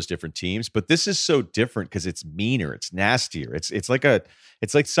all of those different teams? But this is so different because it's meaner, it's nastier. It's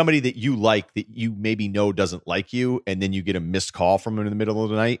like somebody that you like that you maybe know doesn't like you, and then you get a missed call from them in the middle of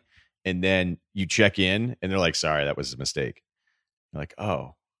the night, and then you check in, and they're like, "Sorry, that was a mistake." You're like,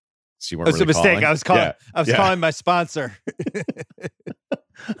 "Oh, so you weren't really a mistake. Calling? I was calling. Yeah. I was calling my sponsor."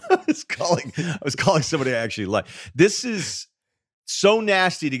 I was calling somebody I actually like. This is so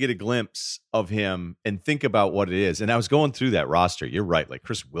nasty to get a glimpse of him and think about what it is. And I was going through that roster. You're right. Like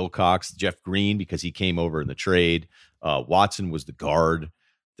Chris Wilcox, Jeff Green, because he came over in the trade. Watson was the guard.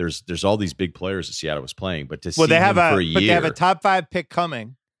 There's all these big players that Seattle was playing, but to see him for a year. But they have a top 5 pick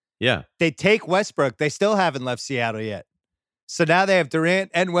coming. Yeah. They take Westbrook. They still haven't left Seattle yet. So now they have Durant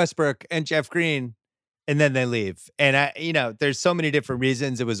and Westbrook and Jeff Green, and then they leave. And there's so many different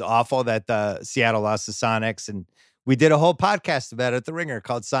reasons. It was awful that Seattle lost the Sonics, and we did a whole podcast about it at The Ringer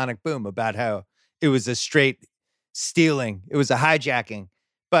called Sonic Boom, about how it was a straight stealing. It was a hijacking.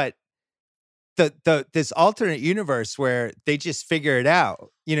 But this alternate universe where they just figure it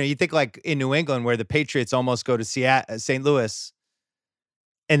out. You think like in New England where the Patriots almost go to St. Louis,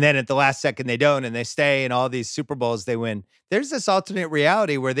 and then at the last second they don't, and they stay, and all these Super Bowls they win. There's this alternate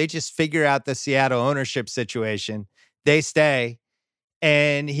reality where they just figure out the Seattle ownership situation. They stay,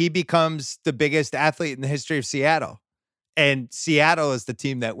 and he becomes the biggest athlete in the history of Seattle. And Seattle is the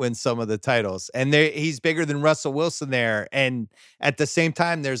team that wins some of the titles. And he's bigger than Russell Wilson there. And at the same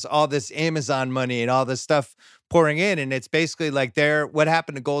time, there's all this Amazon money and all this stuff pouring in. And it's basically like what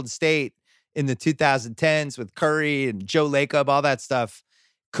happened to Golden State in the 2010s with Curry and Joe Lacob, all that stuff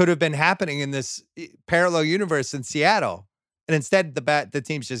could have been happening in this parallel universe in Seattle. And instead, the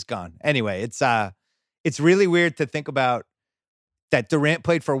team's just gone. Anyway, it's really weird to think about that Durant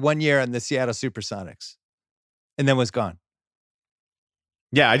played for 1 year on the Seattle Supersonics and then was gone.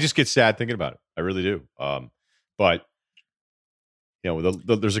 Yeah, I just get sad thinking about it. I really do. But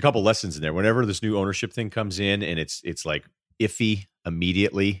there's a couple lessons in there. Whenever this new ownership thing comes in and it's like iffy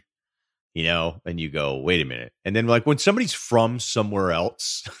immediately, and you go, wait a minute. And then like when somebody's from somewhere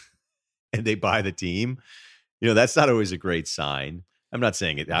else and they buy the team, that's not always a great sign. I'm not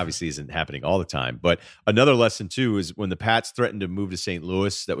saying it obviously isn't happening all the time, but another lesson too is when the Pats threatened to move to St.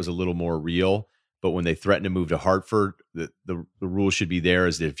 Louis, that was a little more real. But when they threaten to move to Hartford, the rule should be there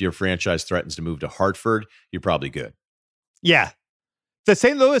is that if your franchise threatens to move to Hartford, you're probably good. Yeah. The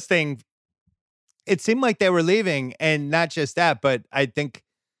St. Louis thing, it seemed like they were leaving, and not just that, but I think,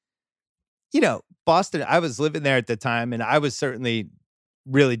 Boston, I was living there at the time, and I was certainly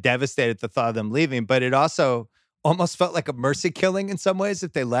really devastated at the thought of them leaving, but it also almost felt like a mercy killing in some ways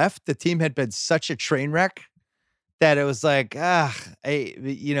if they left. The team had been such a train wreck that it was like,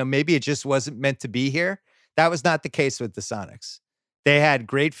 maybe it just wasn't meant to be here. That was not the case with the Sonics. They had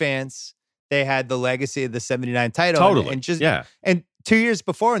great fans. They had the legacy of the 79 title. Totally. And 2 years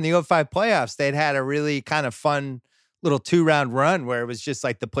before in the 05 playoffs, they'd had a really kind of fun little 2-round run where it was just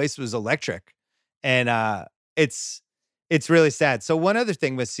like the place was electric. And it's really sad. So one other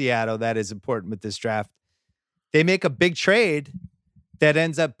thing with Seattle that is important with this draft, they make a big trade that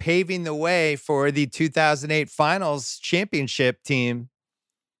ends up paving the way for the 2008 Finals championship team.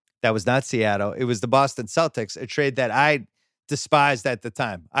 That was not Seattle. It was the Boston Celtics, a trade that I despised at the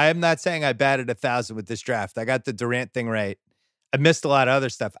time. I am not saying I batted 1,000 with this draft. I got the Durant thing right. I missed a lot of other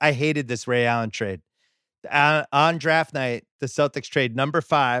stuff. I hated this Ray Allen trade. On draft night, the Celtics trade number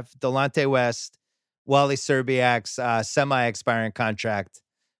 5, Delonte West, Wally Serbiak's semi-expiring contract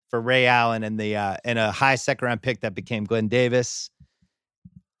for Ray Allen and a high second-round pick that became Glenn Davis.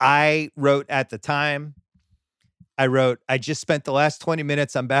 I wrote at the time, I just spent the last 20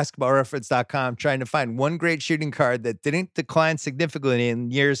 minutes on basketballreference.com trying to find one great shooting guard that didn't decline significantly in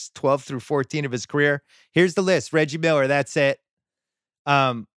years 12 through 14 of his career. Here's the list. Reggie Miller, that's it.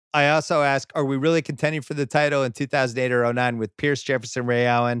 I also asked, are we really contending for the title in 2008 or 09 with Pierce, Jefferson, Ray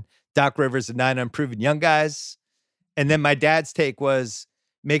Allen, Doc Rivers, and 9 unproven young guys? And then my dad's take was,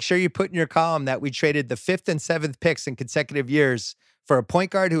 make sure you put in your column that we traded the 5th and 7th picks in consecutive years for a point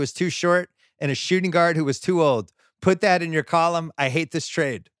guard who was too short and a shooting guard who was too old. Put that in your column. I hate this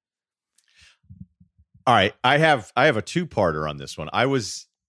trade. All right. I have a two-parter on this one. I was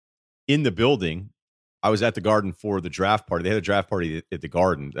in the building. I was at the Garden for the draft party. They had a draft party at the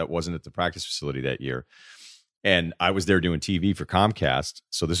Garden that wasn't at the practice facility that year. And I was there doing TV for Comcast.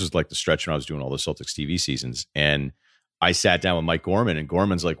 So this was like the stretch when I was doing all the Celtics TV seasons. And I sat down with Mike Gorman, and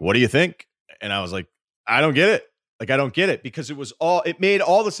Gorman's like, what do you think? And I was like, I don't get it. I don't get it, because it made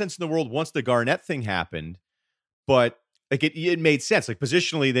all the sense in the world once the Garnett thing happened. But like it made sense. Like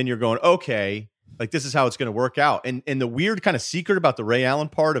positionally, then you're going, okay, like this is how it's going to work out. And the weird kind of secret about the Ray Allen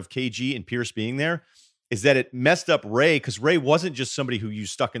part of KG and Pierce being there is that it messed up Ray, because Ray wasn't just somebody who you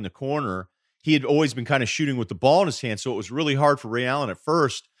stuck in the corner. He had always been kind of shooting with the ball in his hand. So it was really hard for Ray Allen at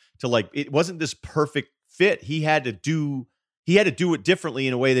first to it wasn't this perfect fit. He had to do it differently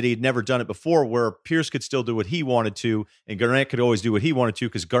in a way that he had never done it before, where Pierce could still do what he wanted to, and Garnett could always do what he wanted to,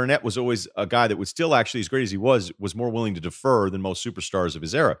 because Garnett was always a guy that would still, actually, as great as he was more willing to defer than most superstars of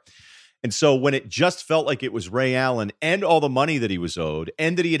his era. And so when it just felt like it was Ray Allen and all the money that he was owed,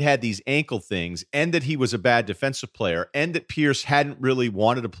 and that he had these ankle things, and that he was a bad defensive player, and that Pierce hadn't really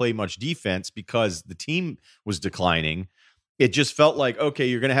wanted to play much defense because the team was declining, it just felt like, okay,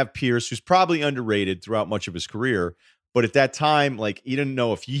 you're going to have Pierce, who's probably underrated throughout much of his career. But at that time, like, he didn't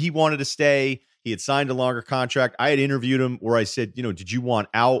know if he wanted to stay. He had signed a longer contract. I had interviewed him where I said, did you want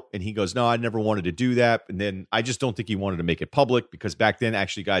out? And he goes, no, I never wanted to do that. And then I just don't think he wanted to make it public, because back then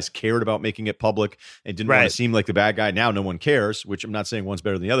actually guys cared about making it public and didn't want to seem like the bad guy. Now no one cares, which I'm not saying one's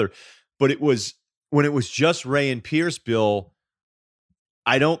better than the other. But when it was just Ray and Pierce, Bill,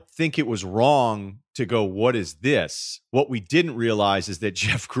 I don't think it was wrong to go, what is this? What we didn't realize is that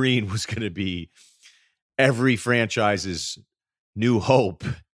Jeff Green was going to be every franchise's new hope,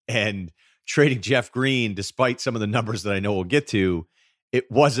 and trading Jeff Green, despite some of the numbers that I know we'll get to, it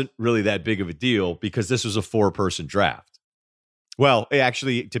wasn't really that big of a deal, because this was a 4-person draft. Well,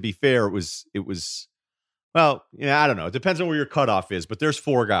 actually, to be fair, it was, well, I don't know. It depends on where your cutoff is, but there's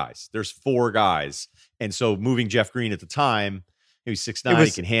 4 guys. And so moving Jeff Green at the time, he was 6'9",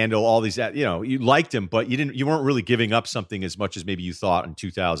 he can handle all these, you liked him, but you weren't really giving up something as much as maybe you thought in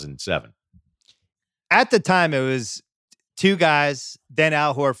 2007. At the time, it was 2 guys, then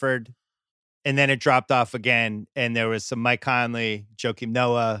Al Horford, and then it dropped off again. And there was some Mike Conley, Joakim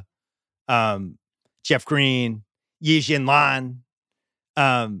Noah, Jeff Green, Yi Jianlan.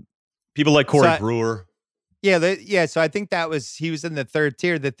 People like Corey So Brewer. Yeah. So I think he was in the third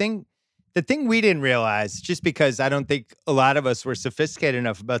tier. The thing we didn't realize, just because I don't think a lot of us were sophisticated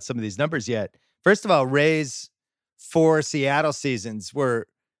enough about some of these numbers yet. First of all, Ray's 4 Seattle seasons were,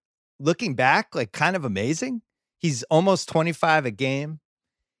 looking back, like kind of amazing. He's almost 25 a game.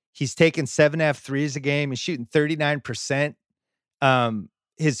 He's taking 7.5 threes a game. He's shooting 39%.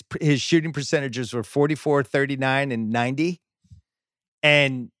 His shooting percentages were 44, 39, and 90.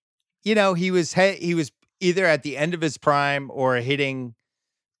 And he was either at the end of his prime or hitting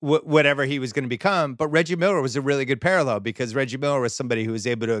whatever he was going to become. But Reggie Miller was a really good parallel, because Reggie Miller was somebody who was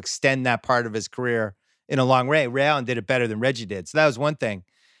able to extend that part of his career in a long way. Ray Allen did it better than Reggie did. So that was one thing.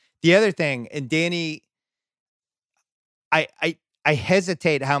 The other thing, and Danny, I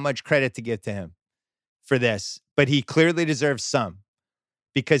hesitate how much credit to give to him for this, but he clearly deserves some,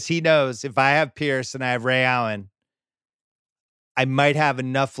 because he knows if I have Pierce and I have Ray Allen, I might have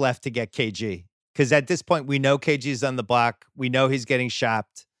enough left to get KG. Because at this point, we know KG's on the block. We know he's getting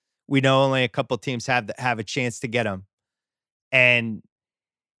shopped. We know only a couple teams have a chance to get him. And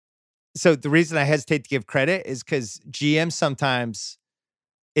so the reason I hesitate to give credit is because GM sometimes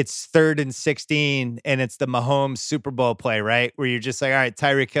it's 3rd and 16 and it's the Mahomes Super Bowl play, right? Where you're just like, all right,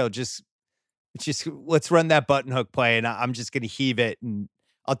 Tyreek Hill, just let's run that button hook play, and I'm just going to heave it, and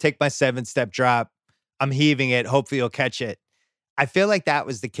I'll take my 7-step drop. I'm heaving it. Hopefully you'll catch it. I feel like that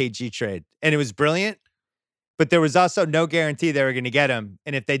was the KG trade, and it was brilliant, but there was also no guarantee they were going to get him.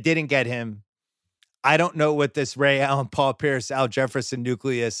 And if they didn't get him, I don't know what this Ray Allen, Paul Pierce, Al Jefferson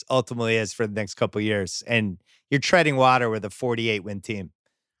nucleus ultimately is for the next couple of years. And you're treading water with a 48-win team.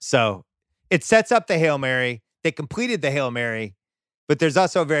 So it sets up the Hail Mary. They completed the Hail Mary, but there's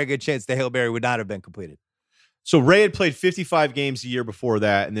also a very good chance the Hail Mary would not have been completed. So Ray had played 55 games a year before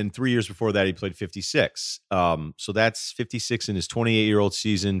that, and then 3 years before that, he played 56. So that's 56 in his 28-year-old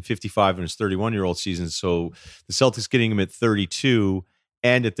season, 55 in his 31-year-old season. So the Celtics getting him at 32,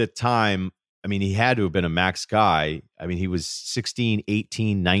 and at that time, I mean, he had to have been a max guy. I mean, he was 16,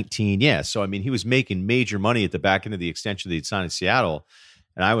 18, 19. Yeah, so I mean, he was making major money at the back end of the extension that he'd signed in Seattle.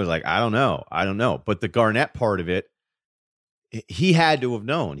 And I was like, I don't know. But the Garnett part of it, he had to have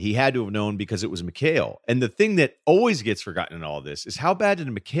known. He had to have known because it was McHale. And the thing that always gets forgotten in all of this is how bad did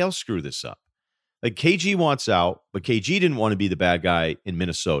McHale screw this up? Like, KG wants out, but KG didn't want to be the bad guy in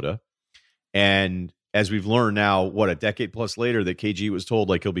Minnesota. And as we've learned now, a decade plus later, that KG was told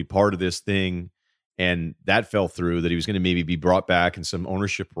like he'll be part of this thing, and that fell through, that he was going to maybe be brought back in some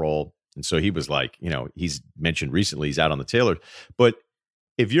ownership role. And so he was like, he's mentioned recently he's out on the Taylor. But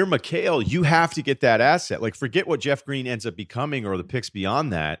if you're McHale, you have to get that asset. Like, forget what Jeff Green ends up becoming or the picks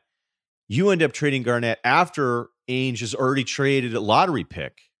beyond that. You end up trading Garnett after Ainge has already traded a lottery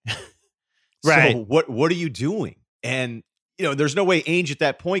pick. Right. So what are you doing? And, there's no way Ainge at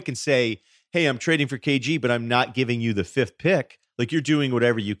that point can say, hey, I'm trading for KG, but I'm not giving you the 5th pick. Like, you're doing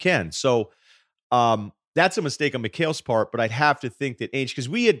whatever you can. So that's a mistake on McHale's part, but I'd have to think that Ainge, because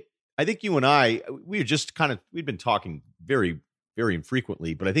I think you and I, we'd been talking very, very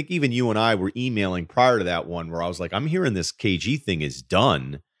infrequently, but I think even you and I were emailing prior to that one where I was like, I'm hearing this KG thing is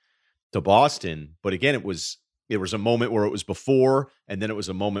done to Boston. But again, there was a moment where it was before, and then it was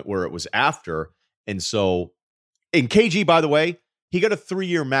a moment where it was after. And so, in KG, by the way, he got a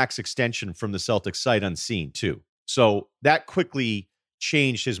 3-year max extension from the Celtics sight unseen too. So that quickly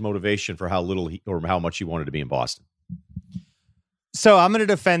changed his motivation for how little or how much he wanted to be in Boston. So I'm going to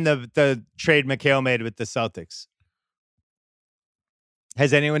defend the trade McHale made with the Celtics.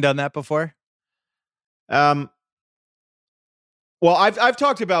 Has anyone done that before? Well, I've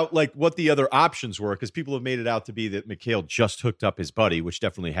talked about like what the other options were, because people have made it out to be that McHale just hooked up his buddy, which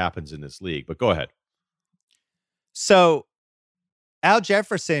definitely happens in this league. But go ahead. So Al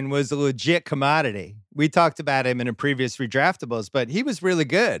Jefferson was a legit commodity. We talked about him in a previous ReDraftables, but he was really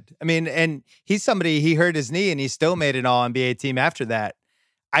good. I mean, and he's somebody, he hurt his knee and he still made an All-NBA team after that.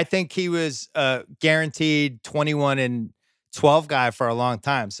 I think he was a guaranteed 21 and 12 guy for a long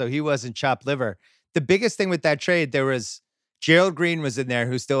time. So he wasn't chopped liver. The biggest thing with that trade, there was Gerald Green was in there,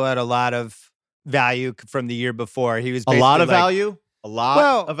 who still had a lot of value from the year before. He was a lot of value.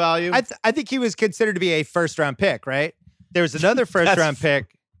 I think he was considered to be a 1st-round pick, right? There was another 1st-round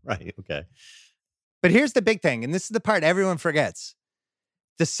pick. Right. Okay. But here's the big thing, and this is the part everyone forgets.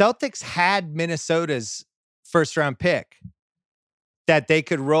 The Celtics had Minnesota's 1st-round pick that they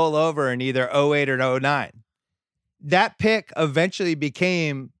could roll over in either 08 or 09. That pick eventually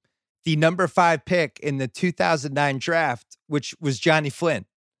became the number 5 pick in the 2009 draft, which was Johnny Flynn.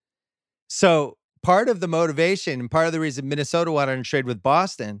 So part of the motivation and part of the reason Minnesota wanted to trade with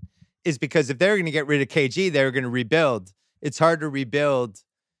Boston is because if they were going to get rid of KG, they were going to rebuild. it's hard to rebuild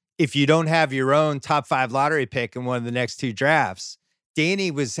if you don't have your own top 5 lottery pick in one of the next 2 drafts.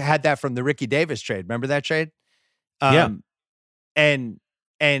 Danny had that from the Ricky Davis trade. Remember that trade? Yeah. And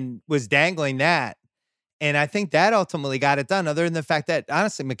was dangling that. And I think that ultimately got it done, other than the fact that,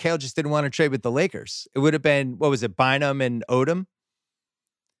 honestly, McHale just didn't want to trade with the Lakers. It would have been, what was it, Bynum and Odom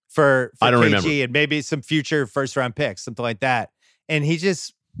for I don't KG remember. and maybe some future first-round picks, something like that. And he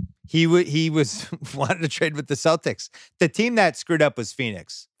was wanted to trade with the Celtics. The team that screwed up was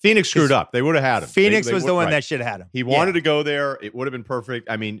Phoenix. Phoenix screwed up. They would have had him. Phoenix They was the one right. that should have had him. He wanted to go there. It would have been perfect.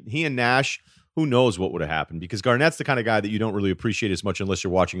 I mean, he and Nash, who knows what would have happened, because Garnett's the kind of guy that you don't really appreciate as much unless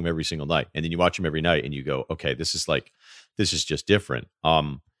you're watching him every single night. And then you watch him every night and you go, okay, this is just different.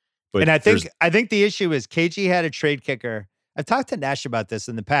 But and I think the issue is KG had a trade kicker. I've talked to Nash about this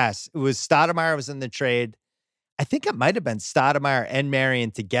in the past. It was Stoudemire was in the trade. I think it might have been Stoudemire and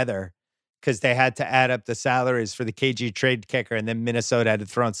Marion together because they had to add up the salaries for the KG trade kicker, and then Minnesota had to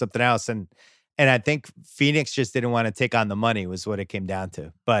throw in something else. And I think Phoenix just didn't want to take on the money was what it came down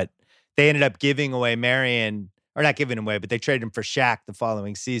to. But they ended up giving away Marion, or not giving away, but they traded him for Shaq the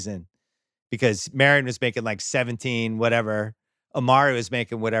following season because Marion was making like 17, whatever. Amari was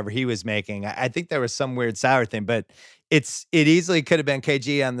making whatever he was making. I think there was some weird sour thing, but it easily could have been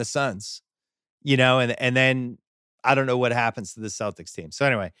KG on the Suns, and then I don't know what happens to the Celtics team. So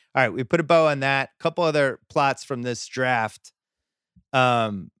anyway, all right, we put a bow on that. A couple other plots from this draft.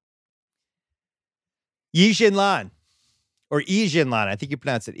 Yijin Lan, or Yijin Lan, I think you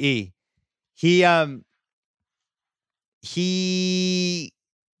pronounce it E. I'm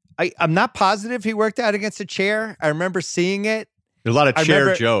not positive he worked out against a chair. I remember seeing it. There's a lot of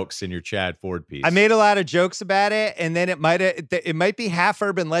chair jokes in your Chad Ford piece. I made a lot of jokes about it, and then it might be half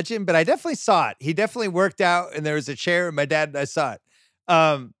urban legend, but I definitely saw it. He definitely worked out, and there was a chair, and my dad and I saw it.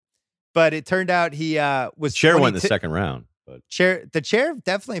 But it turned out he was chair went in the second round. But the chair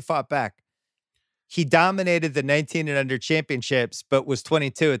definitely fought back. He dominated the 19 and under championships, but was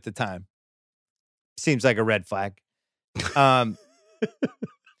 22 at the time. Seems like a red flag.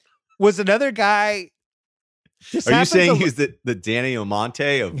 Was another guy. Are you saying he's the Danny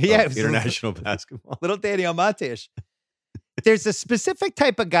Omonte of international basketball? Little Danny Omonte-ish. There's a specific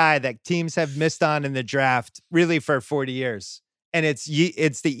type of guy that teams have missed on in the draft really for 40 years. And it's the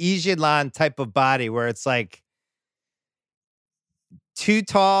Yijin Lan type of body where it's like too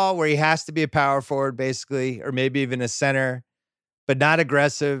tall, where he has to be a power forward basically, or maybe even a center, but not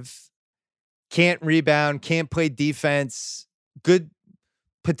aggressive, can't rebound, can't play defense,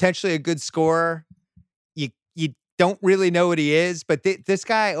 potentially a good scorer. You don't really know what he is, but this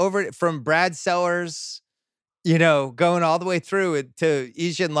guy over from Brad Sellers, going all the way through it to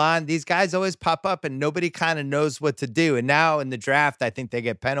Yijin Lan, these guys always pop up and nobody kind of knows what to do. And now in the draft, I think they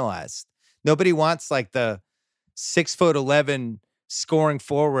get penalized. Nobody wants like the 6'11" scoring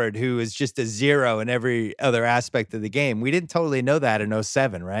forward who is just a zero in every other aspect of the game. We didn't totally know that in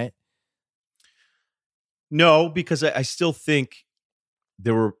 07, right? No, because I still think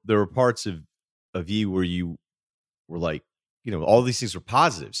there were parts of you where you were like, all these things were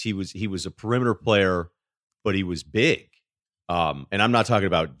positives. He was a perimeter player, but he was big. And I'm not talking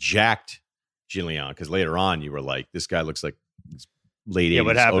about jacked Jillian, because later on you were like, this guy looks like late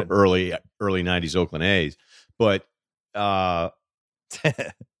 80s, early 90s Oakland A's. But there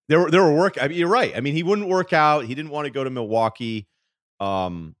were work. I mean, you're right. I mean, he wouldn't work out. He didn't want to go to Milwaukee,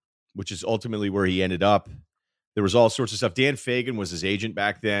 which is ultimately where he ended up. There was all sorts of stuff. Dan Fagan was his agent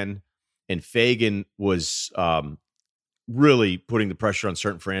back then, and Fagan was really putting the pressure on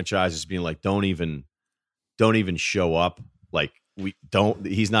certain franchises, being like, don't even show up. Like,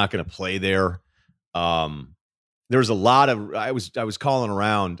 he's not going to play there. There was a lot of, I was calling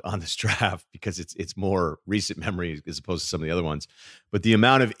around on this draft because it's more recent memory as opposed to some of the other ones, but the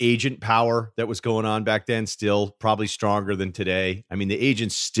amount of agent power that was going on back then, still probably stronger than today. I mean, the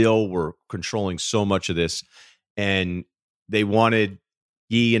agents still were controlling so much of this, and they wanted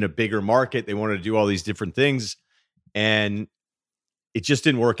Yi in a bigger market. They wanted to do all these different things, and it just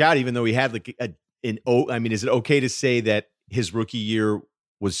didn't work out, even though he had like I mean, is it okay to say that his rookie year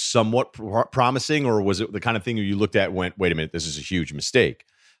was somewhat promising, or was it the kind of thing where you looked at and went, wait a minute, this is a huge mistake?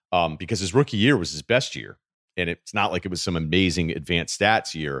 Because his rookie year was his best year, and it's not like it was some amazing advanced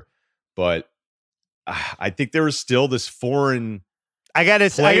stats year, but I think there was still this foring. I gotta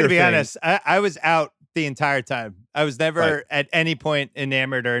be honest. I was out the entire time. I was never at any point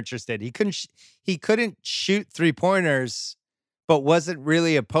enamored or interested. He couldn't shoot 3-pointers, but wasn't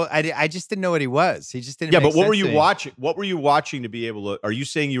really I just didn't know what he was. He just didn't. Yeah, but what were you watching? What were you watching to be able to? Are you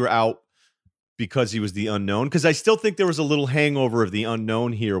saying you were out because he was the unknown? Because I still think there was a little hangover of the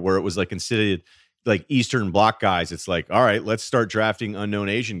unknown here, where it was like considered like Eastern Bloc guys, it's like, all right, let's start drafting unknown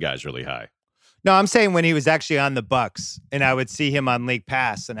Asian guys really high. No, I'm saying when he was actually on the Bucks, and I would see him on League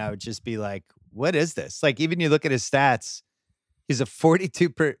Pass, and I would just be like, "What is this?" Like, even you look at his stats, he's a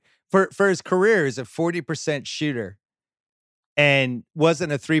 42 for his career, he's a 40% shooter, and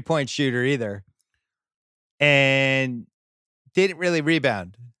wasn't a 3-point shooter either, and didn't really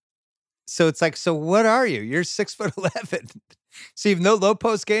rebound. So it's like, so what are you? You're 6'11". So you have no low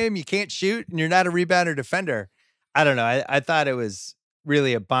post game, you can't shoot, and you're not a rebounder defender. I don't know. I thought it was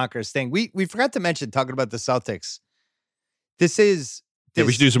really a bonkers thing. We forgot to mention, talking about the Celtics. Yeah,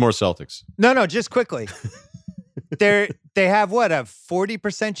 we should do some more Celtics. No, just quickly. They have what, a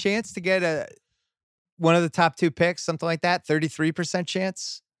 40% chance to get one of the top 2 picks, something like that. 33%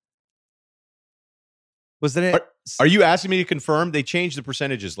 chance. Wasn't it? Are you asking me to confirm? They change the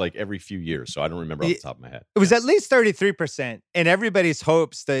percentages like every few years, so I don't remember off the top of my head. It was at least 33%, and everybody's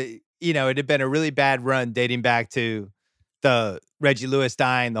hopes that, it had been a really bad run dating back to the Reggie Lewis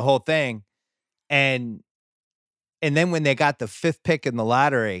dying, the whole thing. And then when they got the 5th pick in the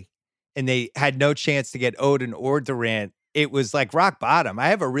lottery and they had no chance to get Oden or Durant, it was like rock bottom. I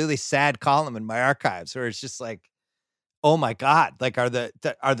have a really sad column in my archives where it's just like, oh my God, like are the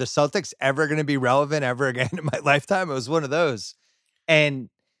Celtics ever going to be relevant ever again in my lifetime? It was one of those. And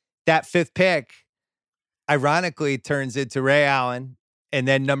that 5th pick, ironically, turns into Ray Allen and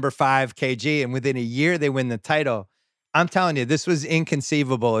then number 5, KG. And within a year, they win the title. I'm telling you, this was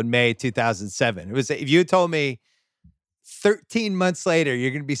inconceivable in May 2007. It was, if you had told me 13 months later,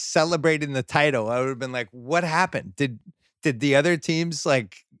 you're going to be celebrating the title, I would have been like, what happened? Did the other teams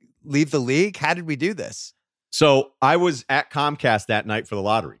like leave the league? How did we do this? So I was at Comcast that night for the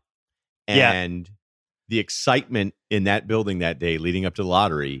lottery, and the excitement in that building that day leading up to the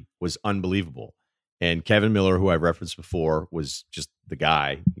lottery was unbelievable. And Kevin Miller, who I've referenced before, was just the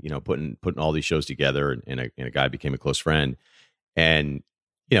guy, putting all these shows together, and a guy became a close friend. And,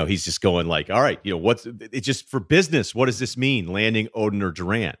 he's just going like, all right, it's just for business. What does this mean? Landing Oden or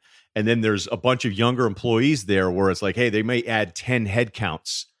Durant. And then there's a bunch of younger employees there where it's like, hey, they may add 10 head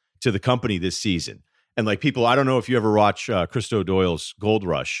counts to the company this season. And like people, I don't know if you ever watch Christo Doyle's Gold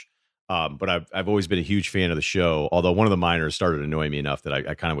Rush, but I've always been a huge fan of the show, although one of the minors started annoying me enough that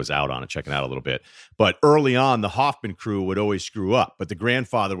I kind of was out on it, checking out a little bit. But early on, the Hoffman crew would always screw up, but the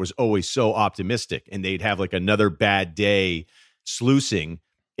grandfather was always so optimistic, and they'd have like another bad day sluicing,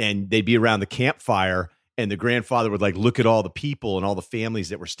 and they'd be around the campfire, and the grandfather would like look at all the people and all the families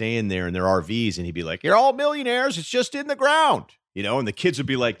that were staying there in their RVs, and he'd be like, "You're all millionaires. It's just in the ground." And the kids would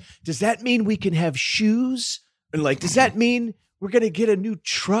be like, does that mean we can have shoes? And like, does that mean we're going to get a new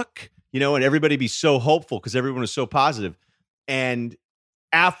truck? And everybody be so hopeful because everyone was so positive. And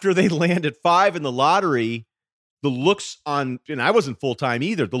after they land at 5 in the lottery, the looks on, and I wasn't full-time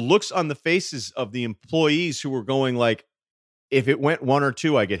either, the looks on the faces of the employees who were going like, if it went 1 or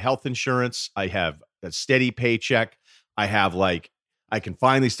 2, I get health insurance. I have a steady paycheck. I have like, I can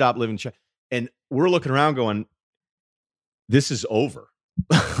finally stop living. And we're looking around going, this is over.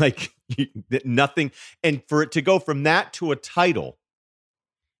 Like nothing. And for it to go from that to a title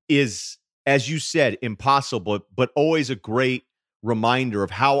is, as you said, impossible, but always a great reminder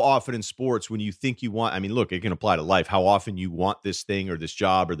of how often in sports, when you think you want, I mean, look, it can apply to life, how often you want this thing or this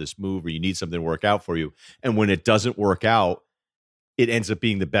job or this move, or you need something to work out for you. And when it doesn't work out, it ends up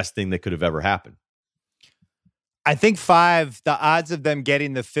being the best thing that could have ever happened. I think 5, the odds of them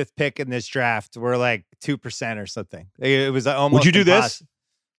getting the 5th pick in this draft were like 2% or something. It was almost. Would you do this?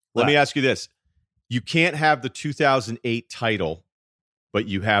 What? Let me ask you this. You can't have the 2008 title, but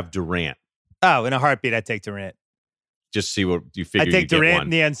you have Durant. Oh, in a heartbeat, I'd take Durant. Just see what you figure. I'd take you Durant get one. in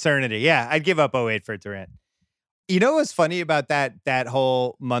the uncertainty. Yeah, I'd give up 08 for Durant. You know what's funny about that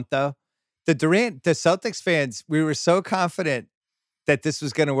whole month, though? The Celtics fans, we were so confident that this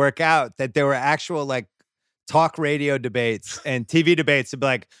was going to work out that there were actual like talk radio debates and TV debates to be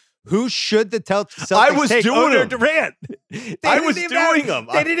like, who should the Celtics take, Oden or Durant? I was doing them.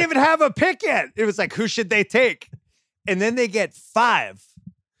 They didn't even have a pick yet. It was like, who should they take? And then they get 5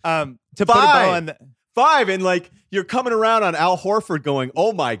 to put a bow on. 5, and like you're coming around on Al Horford going,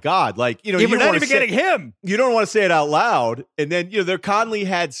 oh my God, like we're not even getting him. You don't want to say it out loud, and then there Conley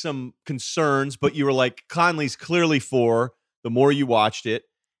had some concerns, but you were like, Conley's clearly for. The more you watched it.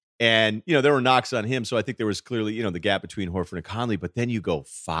 And, there were knocks on him. So I think there was clearly, the gap between Horford and Conley. But then you go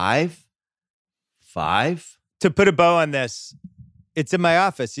 5? To put a bow on this, it's in my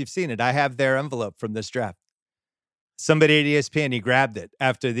office. You've seen it. I have their envelope from this draft. Somebody at ESPN, he grabbed it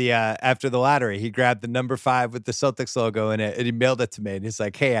after the lottery. He grabbed the number 5 with the Celtics logo in it, and he mailed it to me. And he's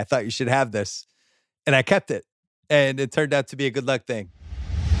like, hey, I thought you should have this. And I kept it. And it turned out to be a good luck thing.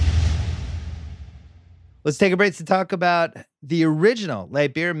 Let's take a break to talk about the original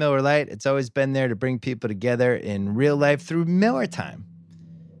light beer, Miller Lite. It's always been there to bring people together in real life through Miller time.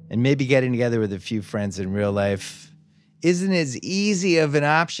 And maybe getting together with a few friends in real life isn't as easy of an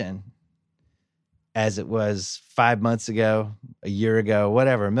option as it was 5 months ago, a year ago,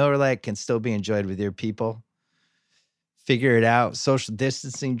 whatever. Miller Lite can still be enjoyed with your people. Figure it out. Social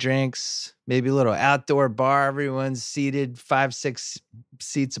distancing drinks, maybe a little outdoor bar. Everyone's seated 5-6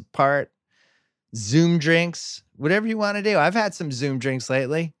 seats apart. Zoom drinks, whatever you want to do. I've had some Zoom drinks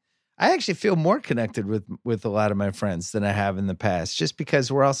lately. I actually feel more connected with a lot of my friends than I have in the past, just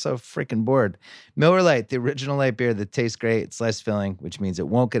because we're all so freaking bored. Miller Lite, the original light beer that tastes great. It's less filling, which means it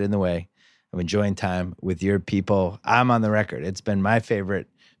won't get in the way of enjoying time with your people. I'm on the record. It's been my favorite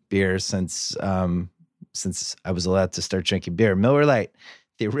beer since I was allowed to start drinking beer. Miller Lite,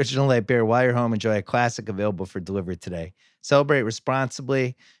 the original light beer. While you're home, enjoy a classic available for delivery today. Celebrate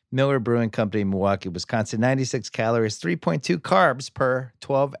responsibly. Miller Brewing Company, Milwaukee, Wisconsin. 96 calories, 3.2 carbs per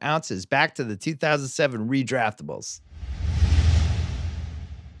 12 ounces. Back to the 2007 ReDraftables.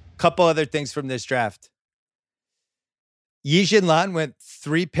 Couple other things from this draft. Yijin Lan went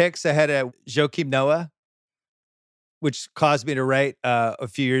 3 picks ahead of Joakim Noah, which caused me to write a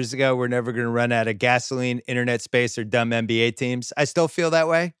few years ago, we're never going to run out of gasoline, internet space, or dumb NBA teams. I still feel that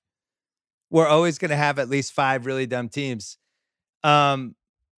way. We're always going to have at least 5 really dumb teams.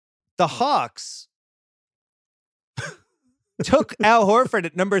 The Hawks took Al Horford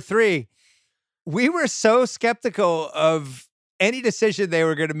at number 3. We were so skeptical of any decision they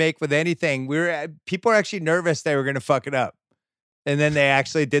were going to make with anything. People were actually nervous they were going to fuck it up. And then they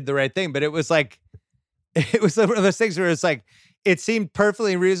actually did the right thing. But it was like, it was one of those things where it's like, it seemed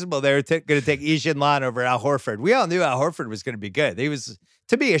perfectly reasonable they were going to take Yijin Lan over Al Horford. We all knew Al Horford was going to be good. He was,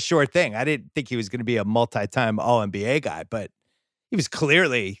 to be a sure thing. I didn't think he was going to be a multi-time All-NBA guy, but he was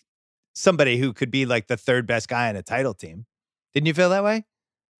clearly somebody who could be like the 3rd best guy on a title team. Didn't you feel that way?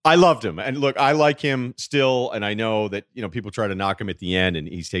 I loved him. And look, I like him still. And I know that, people try to knock him at the end and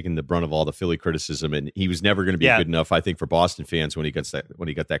he's taking the brunt of all the Philly criticism. And he was never going to be good enough, I think, for Boston fans when he got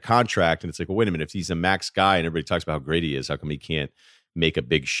that contract. And it's like, well, wait a minute, if he's a max guy and everybody talks about how great he is, how come he can't make a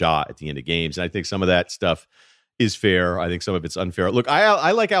big shot at the end of games? And I think some of that stuff is fair. I think some of it's unfair. Look,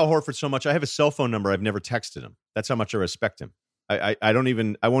 I like Al Horford so much. I have a cell phone number. I've never texted him. That's how much I respect him. I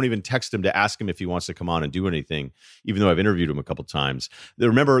won't even text him to ask him if he wants to come on and do anything, even though I've interviewed him a couple times.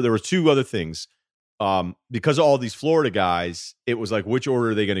 Remember, there were 2 other things. Because of all these Florida guys, it was like, which order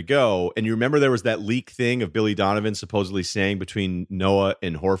are they going to go? And you remember there was that leak thing of Billy Donovan supposedly saying between Noah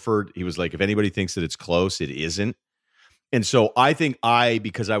and Horford, he was like, if anybody thinks that it's close, it isn't. And so I think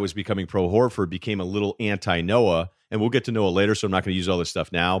because I was becoming pro Horford, became a little anti-Noah. And we'll get to Noah later, so I'm not going to use all this stuff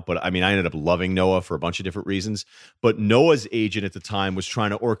now. But I mean, I ended up loving Noah for a bunch of different reasons. But Noah's agent at the time was trying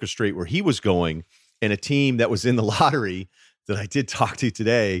to orchestrate where he was going. And a team that was in the lottery that I did talk to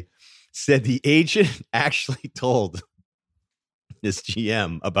today said the agent actually told this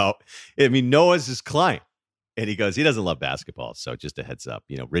GM about, Noah's his client. And he goes, he doesn't love basketball. So just a heads up,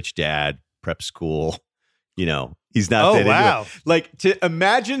 rich dad, prep school, he's not that into it. Like, to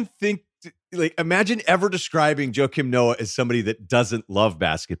imagine ever describing Joakim Noah as somebody that doesn't love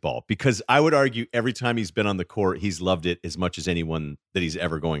basketball, because I would argue every time he's been on the court, he's loved it as much as anyone that he's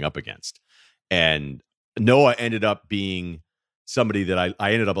ever going up against. And Noah ended up being somebody that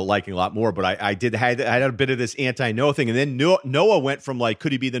I ended up liking a lot more, but I had a bit of this anti-Noah thing. And then Noah went from like,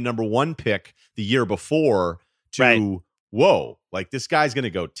 could he be the number 1 pick the year before to, whoa, like this guy's going to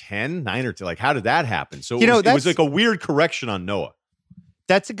go 10, 9 or 10. Like, how did that happen? So it was like a weird correction on Noah.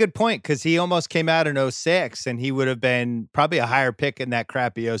 That's a good point, because he almost came out in 06, and he would have been probably a higher pick in that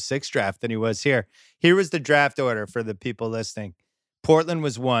crappy 06 draft than he was here. Here was the draft order for the people listening. Portland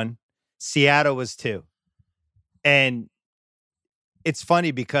was 1. Seattle was 2. And it's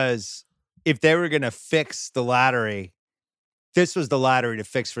funny because if they were going to fix the lottery, this was the lottery to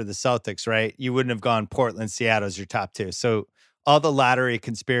fix for the Celtics, right? You wouldn't have gone Portland, Seattle as your top 2. So all the lottery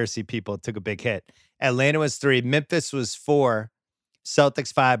conspiracy people took a big hit. Atlanta was 3. Memphis was 4.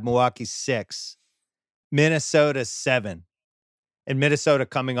 Celtics 5, Milwaukee 6, Minnesota 7. And Minnesota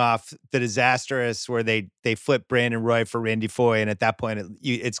coming off the disastrous where they flipped Brandon Roy for Randy Foye. And at that point,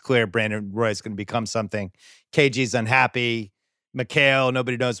 it's clear Brandon Roy is going to become something. KG's unhappy. McHale,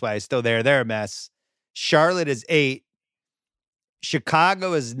 nobody knows why he's still there. They're a mess. Charlotte is 8.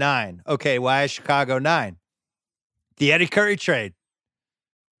 Chicago is 9. Okay, why is Chicago 9? The Eddie Curry trade.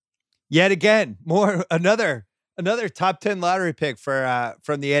 Yet again, another top 10 lottery pick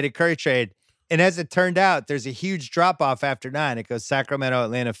from the Eddie Curry trade. And as it turned out, there's a huge drop-off after 9. It goes Sacramento,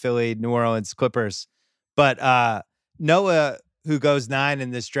 Atlanta, Philly, New Orleans, Clippers. But Noah who goes 9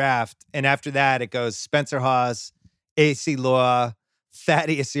 in this draft. And after that, it goes Spencer Hawes, A.C. Law,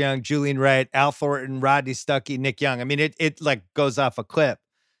 Thaddeus Young, Julian Wright, Al Thornton, Rodney Stuckey, Nick Young. I mean, it like goes off a clip.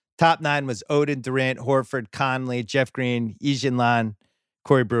 Top 9 was Oden-Durant, Horford, Conley, Jeff Green, Ejin Lan,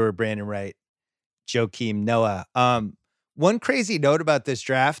 Corey Brewer, Brandon Wright, Joakim Noah. One crazy note about this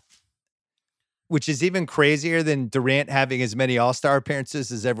draft, which is even crazier than Durant having as many All-Star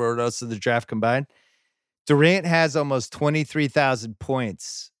appearances as everyone else in the draft combined. Durant has almost 23,000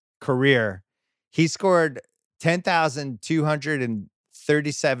 points career. He scored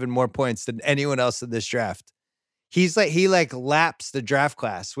 10,237 more points than anyone else in this draft. He laps the draft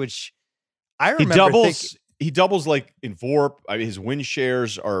class, which I remember. He doubles like in VORP. I mean, his win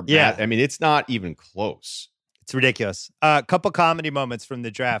shares are bad. I mean, it's not even close. It's ridiculous. A couple comedy moments from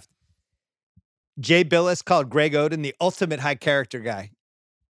the draft. Jay Billis called Greg Oden the ultimate high character guy.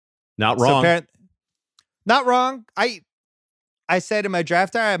 Not wrong. Not wrong. I said in my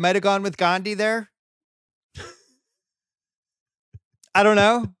draft I might have gone with Gandhi there. I don't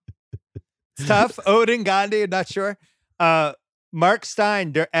know. It's tough. Oden, Gandhi, I'm not sure. Mark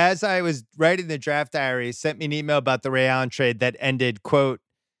Stein, as I was writing the draft diary, sent me an email about the Ryen trade that ended, quote,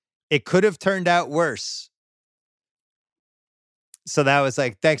 "It could have turned out worse." So that was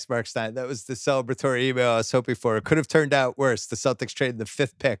like, thanks, Mark Stein. That was the celebratory email I was hoping for. It could have turned out worse. The Celtics traded the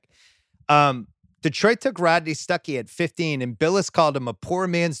 5th pick. Detroit took Rodney Stuckey at 15, and Billis called him a poor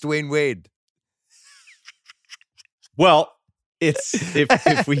man's Dwayne Wade. Well, it's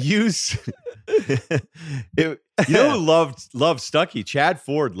if we use who loved Stuckey? Chad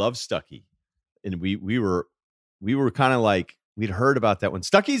Ford loved Stuckey, and we were kind of like, we'd heard about that one.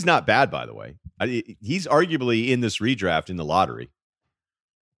 Stuckey's not bad, by the way. He's arguably in this redraft in the lottery.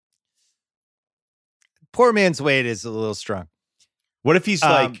 Poor man's Wade is a little strong. What if he's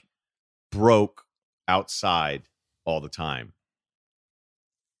like broke outside all the time?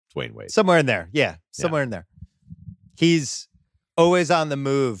 Dwayne Wade. Somewhere in there. Yeah, somewhere in there. He's always on the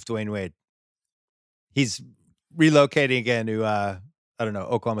move, Dwayne Wade. He's relocating again to, I don't know,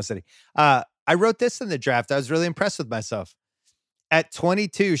 Oklahoma City. I wrote this in the draft. I was really impressed with myself. At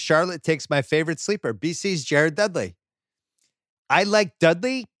 22, Charlotte takes my favorite sleeper, BC's Jared Dudley. I like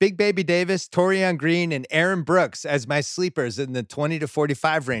Dudley, Big Baby Davis, Torian Green, and Aaron Brooks as my sleepers in the 20 to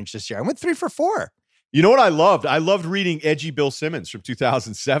 45 range this year. I went 3 for 4. You know what I loved? I loved reading Edgy Bill Simmons from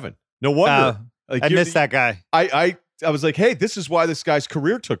 2007. No wonder. I missed that guy. I was like, hey, this is why this guy's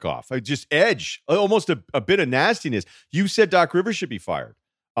career took off. I just edge, almost a bit of nastiness. You said Doc Rivers should be fired.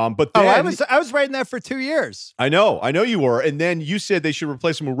 But then, I was writing that for 2 years. I know you were. And then you said they should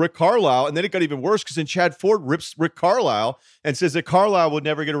replace him with Rick Carlisle. And then it got even worse because then Chad Ford rips Rick Carlisle and says that Carlisle would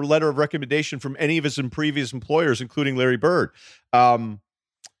never get a letter of recommendation from any of his previous employers, including Larry Bird. I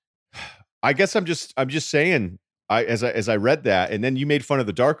guess I'm just saying, as I read that, and then you made fun of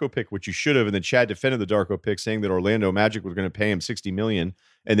the Darko pick, which you should have, and then Chad defended the Darko pick, saying that Orlando Magic was going to pay him $60 million,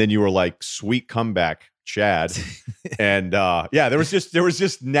 and then you were like, "Sweet comeback, Chad." And there was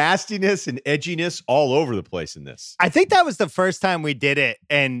just nastiness and edginess all over the place in this. I think that was the first time we did it,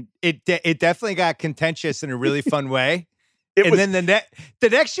 and it definitely got contentious in a really fun way. Then the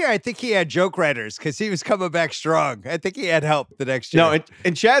next year, I think he had joke writers because he was coming back strong. I think he had help the next year. No,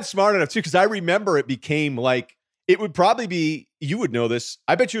 and Chad's smart enough too, because I remember it became like, it would probably be, you would know this,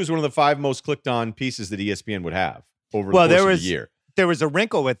 I bet you it was one of the 5 most clicked on pieces that ESPN would have over the course of the year. There was a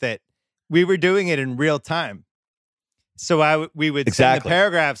wrinkle with it. We were doing it in real time. So we would send the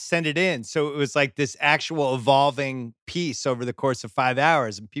paragraphs, send it in. So it was like this actual evolving piece over the course of 5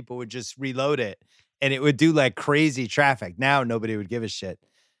 hours, and people would just reload it. And it would do like crazy traffic. Now nobody would give a shit.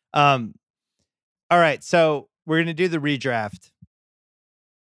 All right, so we're going to do the redraft.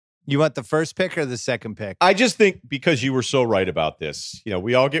 You want the first pick or the second pick? I just think because you were so right about this,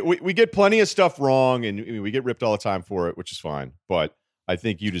 we get plenty of stuff wrong, and we get ripped all the time for it, which is fine. But I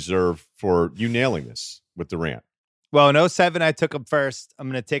think you deserve for you nailing this with Durant. Well, in 2007, I took him first. I'm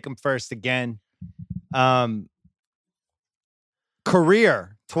going to take him first again.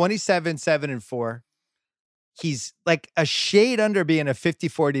 Career 27, 7-4. He's like a shade under being a 50,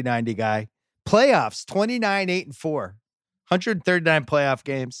 40, 90 guy. Playoffs 29, 8-4. 139 playoff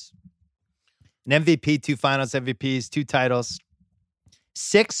games. An MVP, 2 finals MVPs, 2 titles.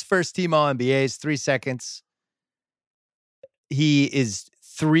 6 first-team All-NBAs, 3 seconds. He is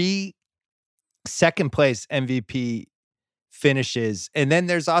 3 second-place MVP finishes. And then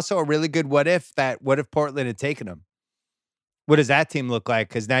there's also a really good what if Portland had taken him. What does that team look like?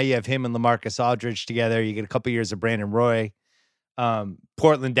 Because now you have him and LaMarcus Aldridge together. You get a couple years of Brandon Roy.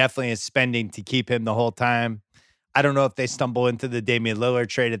 Portland definitely is spending to keep him the whole time. I don't know if they stumble into the Damian Lillard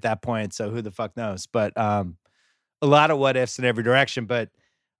trade at that point, so who the fuck knows? But a lot of what ifs in every direction, but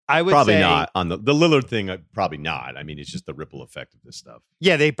I would Probably say not on the Lillard thing. Probably not. I mean, it's just the ripple effect of this stuff.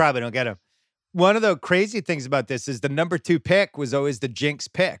 yeah, they probably don't get him. One of the crazy things about this is the number 2 pick was always the jinx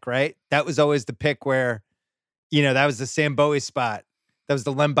pick, right? That was always the pick where, that was the Sam Bowie spot. That was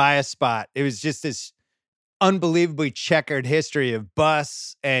the Len Bias spot. It was just this unbelievably checkered history of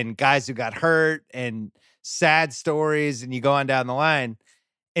busts and guys who got hurt and sad stories, and you go on down the line.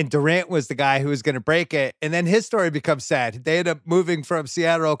 And Durant was the guy who was going to break it. And then his story becomes sad. They end up moving from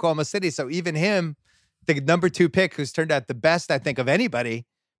Seattle to Oklahoma City. So even him, the number 2 pick, who's turned out the best, I think, of anybody,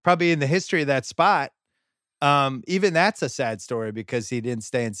 probably in the history of that spot, even that's a sad story because he didn't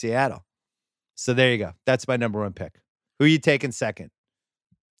stay in Seattle. So there you go. That's my number 1 pick. Who are you taking second?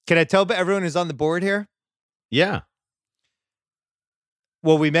 Can I tell everyone who's on the board here? Yeah.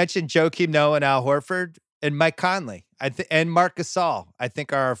 Well, we mentioned Joakim Noah and Al Horford and Mike Conley. And Marc Gasol, I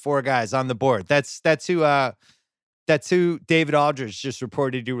think, are our 4 guys on the board. That's who David Aldridge just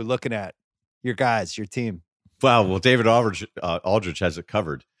reported you were looking at. Your guys, your team. Wow. Well, David Aldridge has it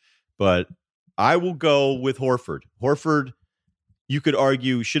covered, but I will go with Horford. Horford, you could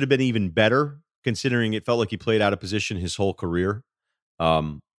argue, should have been even better, considering it felt like he played out of position his whole career.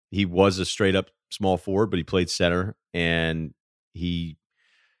 He was a straight up small forward, but he played center, and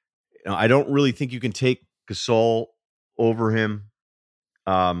I don't really think you can take Gasol over him.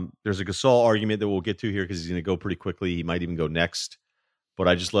 There's a Gasol argument that we'll get to here because he's going to go pretty quickly. He might even go next, but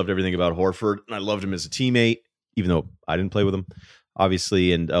I just loved everything about Horford, and I loved him as a teammate, even though I didn't play with him,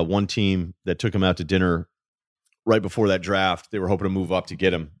 obviously. And one team that took him out to dinner right before that draft, they were hoping to move up to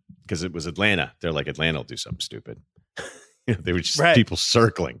get him because it was Atlanta. They're like, Atlanta will do something stupid. They were just people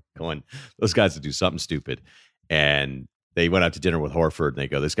circling, going, those guys will do something stupid. And they went out to dinner with Horford, and they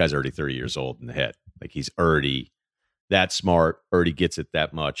go, this guy's already 30 years old in the head. Like, he's already that smart, already gets it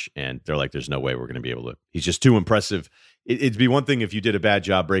that much. And they're like, there's no way we're going to be able to. He's just too impressive. It'd be one thing if you did a bad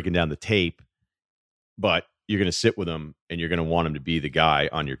job breaking down the tape, but you're going to sit with him and you're going to want him to be the guy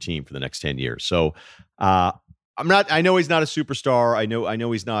on your team for the next 10 years. So I know he's not a superstar. I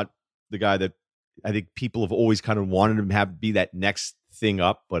know he's not the guy that I think people have always kind of wanted him to be that next thing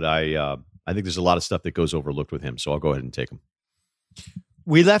up, but I think there's a lot of stuff that goes overlooked with him. So I'll go ahead and take him.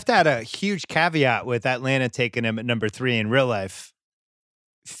 We left out a huge caveat with Atlanta taking him at number 3 in real life.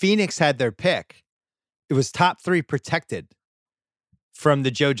 Phoenix had their pick. It was top 3 protected from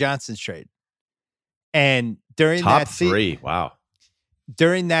the Joe Johnson trade. And during top that 3, wow.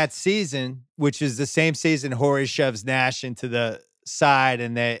 During that season, which is the same season Horry shoves Nash into the side,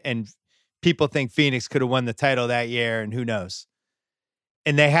 and people think Phoenix could have won the title that year, and who knows.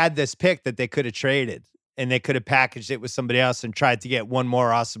 And they had this pick that they could have traded, and they could have packaged it with somebody else and tried to get one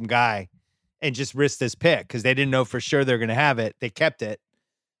more awesome guy and just risk this pick because they didn't know for sure they're going to have it. They kept it.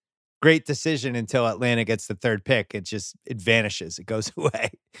 Great decision until Atlanta gets the 3rd pick. It vanishes. It goes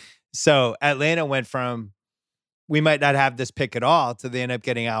away. So Atlanta went from, we might not have this pick at all, to they end up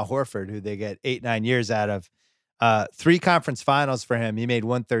getting Al Horford, who they get 8-9 years out of. 3 conference finals for him. He made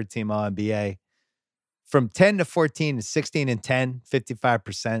 1/3 team All-NBA. From 10 to 14 to 16 and 10,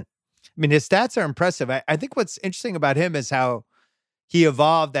 55%. I mean, his stats are impressive. I think what's interesting about him is how he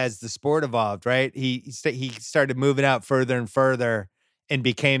evolved as the sport evolved, right? He started moving out further and further and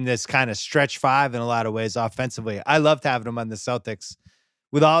became this kind of stretch 5 in a lot of ways offensively. I loved having him on the Celtics.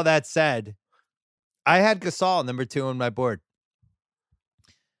 With all that said, I had Gasol number 2 on my board.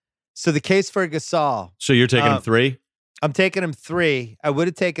 So the case for Gasol. So you're taking him 3? I'm taking him 3. I would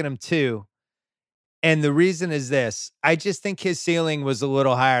have taken him 2. And the reason is this. I just think his ceiling was a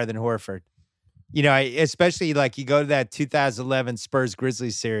little higher than Horford. Especially like you go to that 2011 Spurs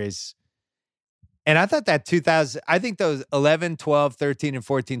Grizzlies series. And I thought I think those 11, 12, 13, and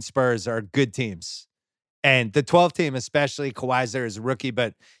 14 Spurs are good teams. And the 12 team, especially, Kawhi's there as a rookie,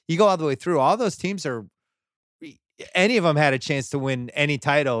 but you go all the way through, all those teams any of them had a chance to win any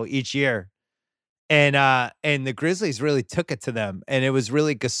title each year. And the Grizzlies really took it to them. And it was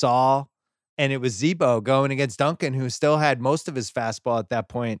really Gasol and it was Zebo going against Duncan, who still had most of his fastball at that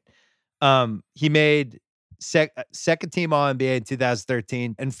point. He made second team All-NBA in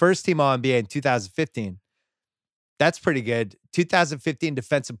 2013 and first team All-NBA in 2015. That's pretty good. 2015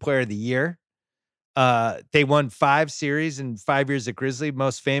 Defensive Player of the Year. They won 5 series in 5 years at Grizzly.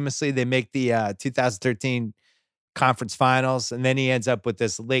 Most famously, they make the 2013 conference finals, and then he ends up with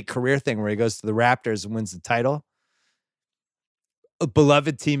this late career thing where he goes to the Raptors and wins the title. A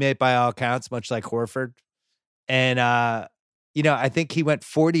beloved teammate by all accounts, much like Horford. And, I think he went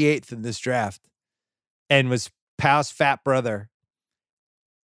 48th in this draft and was Powell's fat brother.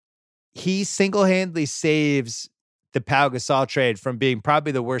 He single-handedly saves the Pau Gasol trade from being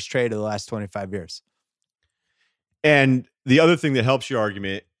probably the worst trade of the last 25 years. And the other thing that helps your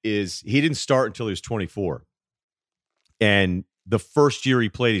argument is he didn't start until he was 24. And the first year he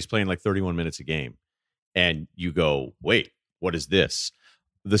played, he's playing like 31 minutes a game. And you go, wait, what is this?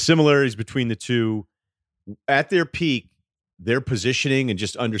 The similarities between the two, at their peak, their positioning and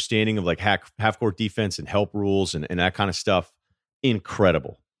just understanding of like half-court defense and help rules and that kind of stuff,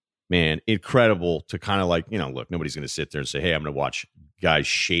 incredible. Man, incredible to kind of like, look, nobody's going to sit there and say, hey, I'm going to watch guys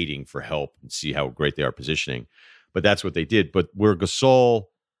shading for help and see how great they are positioning. But that's what they did. But where Gasol,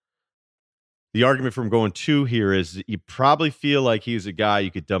 the argument from going 2 here is that you probably feel like he's a guy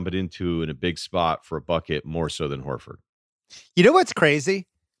you could dump it into in a big spot for a bucket more so than Horford. You know what's crazy?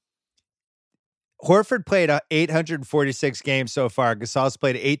 Horford played 846 games so far. Gasol's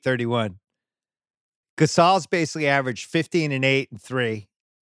played 831. Gasol's basically averaged 15 and 8 and 3.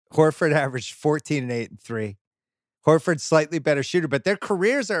 Horford averaged 14 and 8 and 3. Horford's slightly better shooter, but their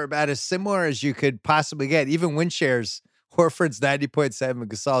careers are about as similar as you could possibly get. Even win shares, Horford's 90.7,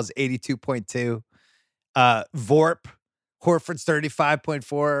 Gasol's 82.2. VORP, Horford's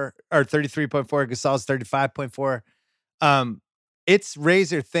 35.4 or 33.4, Gasol's 35.4. It's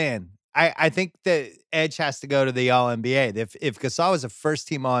razor thin. I think the edge has to go to the All-NBA. If Gasol was a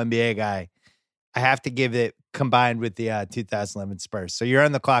first-team All-NBA guy, I have to give it combined with the 2011 Spurs. So you're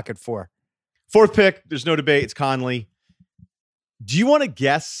on the clock at 4. 4th pick, there's no debate. It's Conley. Do you want to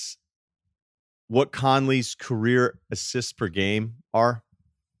guess what Conley's career assists per game are?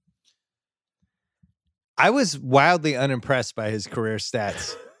 I was wildly unimpressed by his career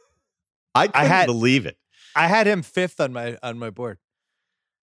stats. I couldn't believe it. I had him 5th on my board.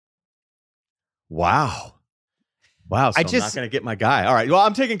 Wow. So I'm not going to get my guy. All right. Well,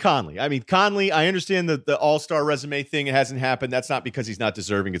 I'm taking Conley. I mean, Conley, I understand the all-star resume thing. It hasn't happened. That's not because he's not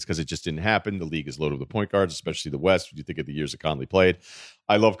deserving. It's because it just didn't happen. The league is loaded with point guards, especially the West. When you think of the years that Conley played.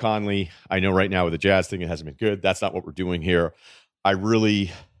 I love Conley. I know right now with the Jazz thing, it hasn't been good. That's not what we're doing here.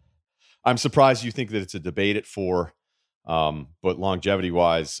 I'm surprised you think that it's a debate at 4. But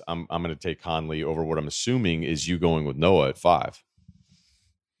longevity-wise, I'm going to take Conley over what I'm assuming is you going with Noah at 5.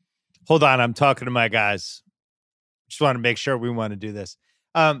 Hold on. I'm talking to my guys. Just want to make sure we want to do this.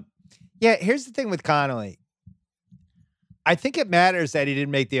 Here's the thing with Conley. I think it matters that he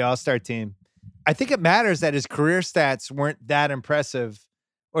didn't make the All-Star team. I think it matters that his career stats weren't that impressive,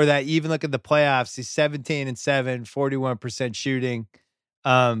 or that you even look at the playoffs, he's 17 and 7, 41% shooting.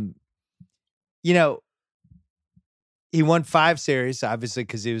 He won 5 series, obviously,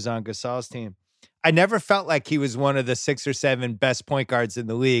 because he was on Gasol's team. I never felt like he was one of the 6 or 7 best point guards in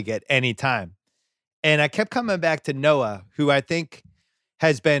the league at any time. And I kept coming back to Noah, who I think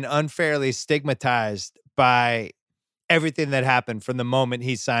has been unfairly stigmatized by everything that happened from the moment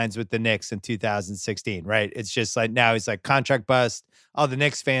he signs with the Knicks in 2016, right? It's just like now he's like contract bust, all the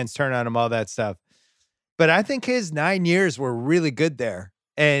Knicks fans turn on him, all that stuff. But I think his 9 years were really good there.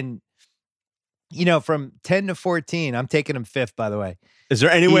 And, from 10 to 14, I'm taking him 5th, by the way. Is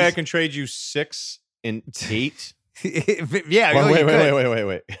there any way I can trade you 6 and 8? Yeah. Well,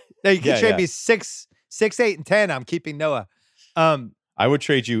 wait. No, you can trade me 6, 8, and 10. I'm keeping Noah. I would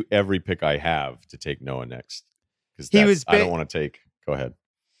trade you every pick I have to take Noah next. Because I don't want to take. Go ahead.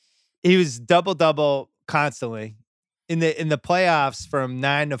 He was double constantly. In the playoffs from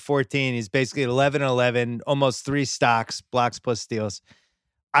 9 to 14, he's basically 11-11, almost 3 stocks, blocks plus steals.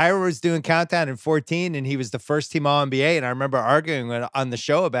 I was doing countdown in 14, and he was the first team All-NBA, and I remember arguing on the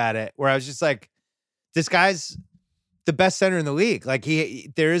show about it, where I was just like, this guy's the best center in the league. Like,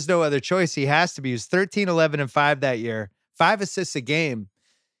 there is no other choice. He has to be. He was 13, 11, and 5 that year, 5 assists a game.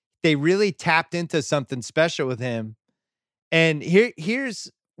 They really tapped into something special with him. And here's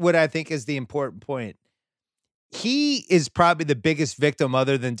what I think is the important point. He is probably the biggest victim,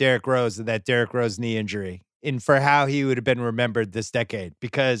 other than Derrick Rose, of that Derrick Rose knee injury, and for how he would have been remembered this decade.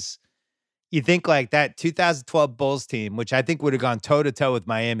 Because you think like that 2012 Bulls team, which I think would have gone toe-to-toe with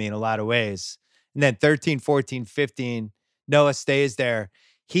Miami in a lot of ways, and then 13, 14, 15, Noah stays there.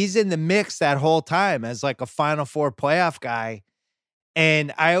 He's in the mix that whole time as like a Final Four playoff guy.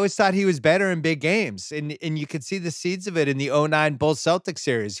 And I always thought he was better in big games. And you could see the seeds of it in the 2009 Bulls Celtics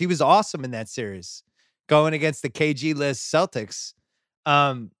series. He was awesome in that series, going against the KG list Celtics.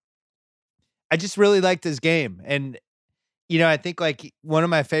 I just really liked his game. And, I think like one of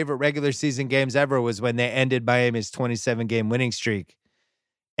my favorite regular season games ever was when they ended Miami's 27-game winning streak.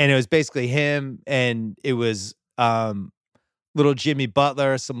 And it was basically him, and it was little Jimmy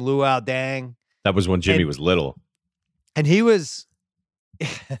Butler, some Luol Deng. That was when Jimmy was little. And he was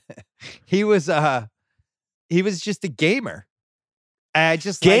he was just a gamer. I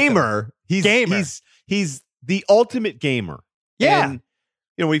just gamer. He's gamer. He's the ultimate gamer. Yeah. And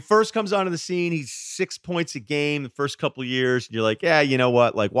when he first comes onto the scene, he's 6 points a game the first couple of years. And you're like, yeah, you know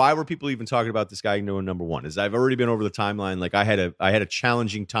what? Like, why were people even talking about this guy going number one? As I've already been over the timeline. Like, I had a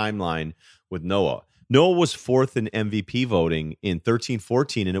challenging timeline with Noah. Noah was fourth in MVP voting in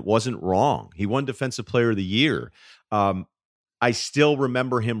 13-14, and it wasn't wrong. He won Defensive Player of the Year. I still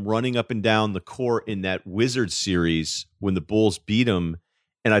remember him running up and down the court in that Wizards series when the Bulls beat him,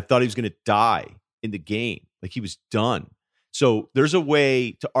 and I thought he was going to die in the game. Like, he was done. So there's a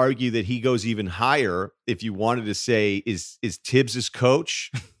way to argue that he goes even higher if you wanted to say, is Tibbs his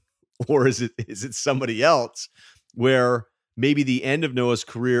coach or is it somebody else, where maybe the end of Noah's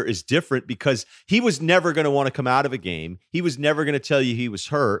career is different because he was never going to want to come out of a game. He was never going to tell you he was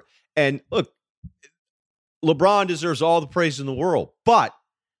hurt. And look, LeBron deserves all the praise in the world. But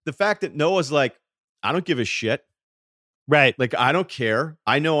the fact that Noah's like, I don't give a shit. Right. Like, I don't care.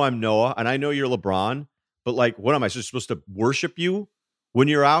 I know I'm Noah and I know you're LeBron. But like, what am I just supposed to worship you when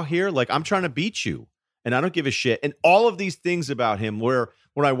you're out here? Like, I'm trying to beat you and I don't give a shit. And all of these things about him, where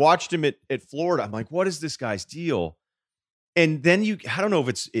when I watched him at Florida, I'm like, what is this guy's deal? And then I don't know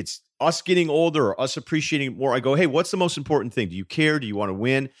if it's us getting older or us appreciating it more. I go, hey, what's the most important thing? Do you care? Do you want to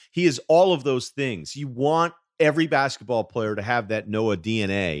win? He is all of those things. You want every basketball player to have that Noah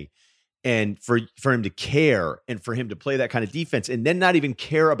DNA. And for him to care and for him to play that kind of defense and then not even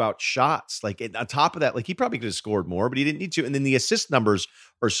care about shots. Like, on top of that, like, he probably could have scored more, but he didn't need to. And then the assist numbers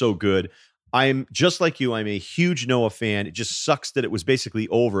are so good. I'm just like you. I'm a huge Noah fan. It just sucks that it was basically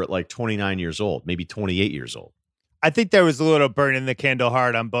over at like 29 years old, maybe 28 years old. I think there was a little burning the candle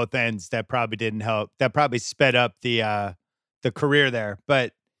hard on both ends that probably didn't help. That probably sped up the career there.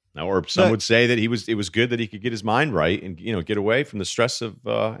 But or some would say that it was good that he could get his mind right and get away from the stress of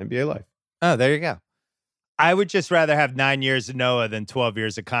NBA life. Oh, there you go. I would just rather have 9 years of Noah than 12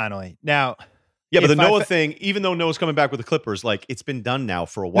 years of Connolly. Now, yeah, but the Noah thing, even though Noah's coming back with the Clippers, like, it's been done now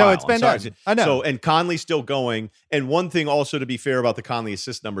for a while. No, it's been done. I know. So, and Conley's still going. And one thing also, to be fair about the Conley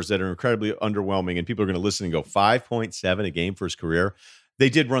assist numbers that are incredibly underwhelming, and people are going to listen and go 5.7 a game for his career. They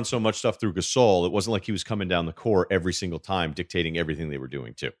did run so much stuff through Gasol. It wasn't like he was coming down the court every single time dictating everything they were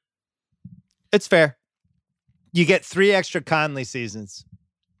doing too. It's fair. You get 3 extra Conley seasons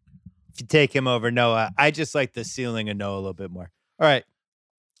if you take him over Noah. I just like the ceiling of Noah a little bit more. All right.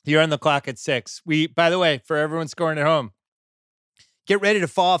 You're on the clock at 6. By the way, for everyone scoring at home, get ready to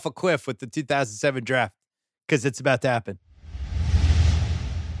fall off a cliff with the 2007 draft because it's about to happen.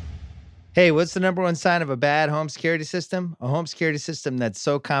 Hey, what's the number one sign of a bad home security system? A home security system that's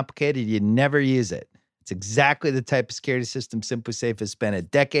so complicated you never use it. It's exactly the type of security system SimpliSafe has spent a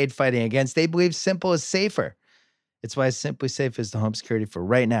decade fighting against. They believe simple is safer. It's why SimpliSafe is the home security for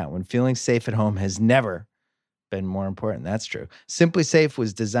right now, when feeling safe at home has never been more important. That's true. SimpliSafe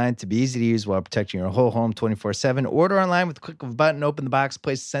was designed to be easy to use while protecting your whole home 24/7. Order online with the click of a button, open the box,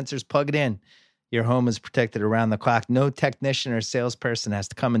 place the sensors, plug it in. Your home is protected around the clock. No technician or salesperson has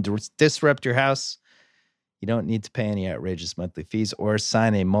to come and disrupt your house. You don't need to pay any outrageous monthly fees or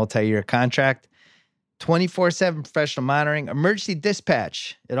sign a multi-year contract. 24/7 professional monitoring, emergency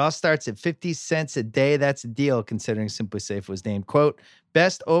dispatch. It all starts at 50 cents a day. That's a deal, considering SimpliSafe was named, quote,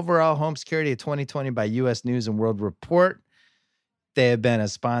 best overall home security of 2020 by U.S. News and World Report. They have been a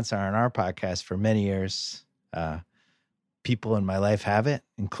sponsor on our podcast for many years. People in my life have it,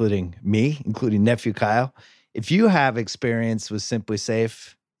 including me, including nephew Kyle. If you have experience with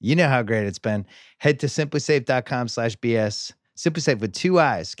SimpliSafe, you know how great it's been. Head to simplisafe.com/BS. SimpliSafe with 2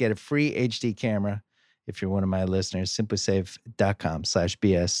 eyes. Get a free HD camera. If you're one of my listeners,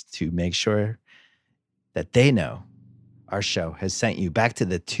 simplisafe.com/BS to make sure that they know our show has sent you back to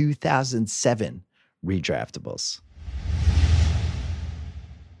the 2007 ReDraftables.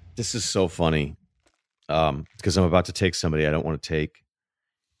 This is so funny because I'm about to take somebody I don't want to take,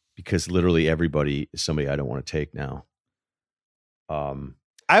 because literally everybody is somebody I don't want to take now. My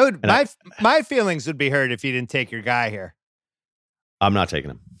feelings would be hurt if you didn't take your guy here. I'm not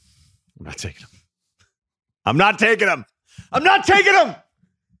taking him. I'm not taking him. I'm not taking him. I'm not taking him.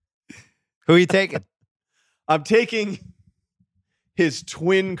 Who are you taking? I'm taking his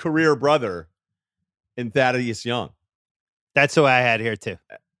twin career brother in Thaddeus Young. That's who I had here too.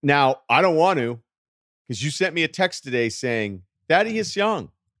 Now, I don't want to, because you sent me a text today saying, Thaddeus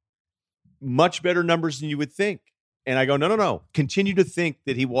Young, much better numbers than you would think. And I go, no. Continue to think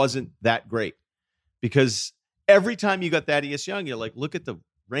that he wasn't that great. Because every time you got Thaddeus Young, you're like, look at the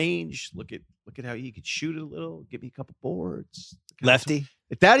range. Look at how he could shoot it a little. Give me a couple boards. Lefty.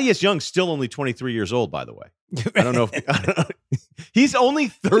 Thaddeus Young's still only 23 years old, by the way. I don't know if he's only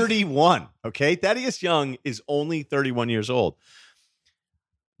 31. Okay. Thaddeus Young is only 31 years old.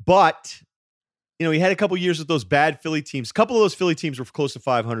 But he had a couple years with those bad Philly teams. A couple of those Philly teams were close to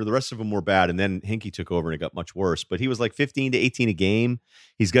 500. The rest of them were bad. And then Hinkie took over and it got much worse. But he was like 15 to 18 a game.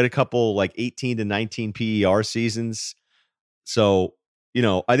 He's got a couple like 18 to 19 PER seasons. So,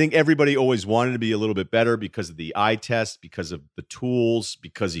 I think everybody always wanted to be a little bit better because of the eye test, because of the tools,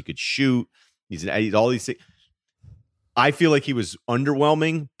 because he could shoot. He's all these things. I feel like he was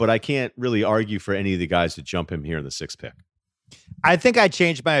underwhelming, but I can't really argue for any of the guys to jump him here in the 6th pick. I think I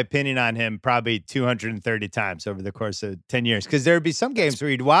changed my opinion on him probably 230 times over the course of 10 years. Because there would be some games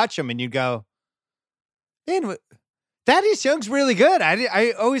where you'd watch him and you'd go, man, Thaddeus Young's really good.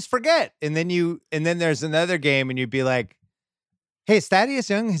 I always forget. And then there's another game and you'd be like, hey, is Thaddeus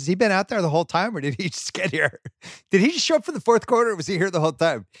Young, has he been out there the whole time or did he just get here? Did he just show up for the 4th quarter or was he here the whole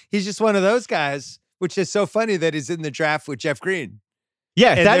time? He's just one of those guys, which is so funny that he's in the draft with Jeff Green.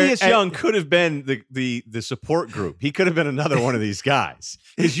 Yeah, Thaddeus Young could have been the support group. He could have been another one of these guys.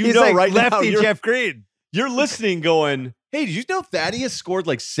 Because he's like right lefty now, Jeff Green. You're listening going, hey, did you know Thaddeus scored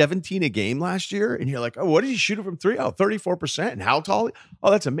like 17 a game last year? And you're like, oh, what did he shoot from 3? Oh, 34%. And how tall?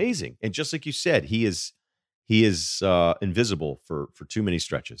 Oh, that's amazing. And just like you said, he is invisible for too many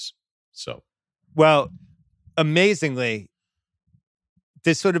stretches. So, well, amazingly,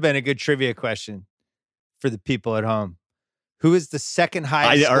 this would have been a good trivia question for the people at home. Who is the second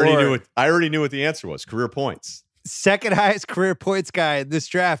highest I already knew what the answer was. Career points. Second highest career points guy in this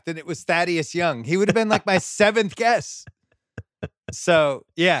draft, and it was Thaddeus Young. He would have been like my 7th guess. So,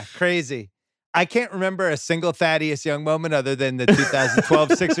 yeah, crazy. I can't remember a single Thaddeus Young moment other than the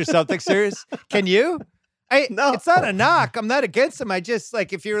 2012 Sixers Celtics series. Can you? No. It's not a knock. I'm not against him. I just,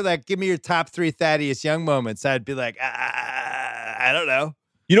 like, if you were like, give me your top 3 Thaddeus Young moments, I'd be like, I don't know.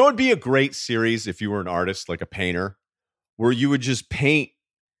 You know what would be a great series if you were an artist, like a painter, where you would just paint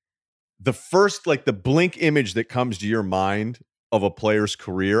the first, like the blink image that comes to your mind of a player's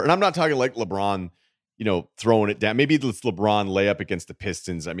career. And I'm not talking like LeBron, throwing it down. Maybe it's LeBron layup against the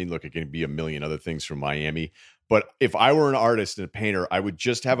Pistons. I mean, look, it can be a million other things from Miami. But if I were an artist and a painter, I would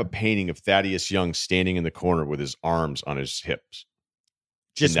just have a painting of Thaddeus Young standing in the corner with his arms on his hips.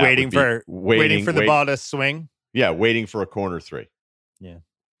 Just waiting for the ball to swing. Yeah, waiting for a corner 3. Yeah.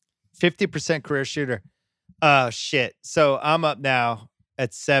 50% career shooter. Oh, shit. So I'm up now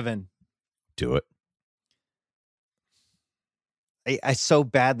at 7. Do it. I so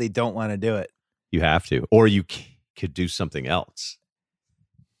badly don't want to do it. You have to. Or you could do something else.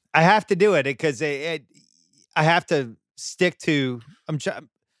 I have to do it because I have to stick to...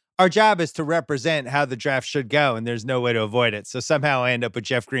 Our job is to represent how the draft should go, and there's no way to avoid it. So somehow I end up with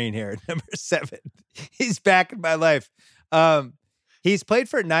Jeff Green here at number 7. He's back in my life. He's played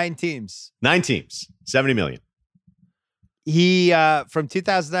for 9 teams. 9 teams. 70 million. He, from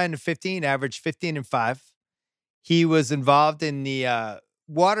 2009 to 15, averaged 15 and 5. He was involved in the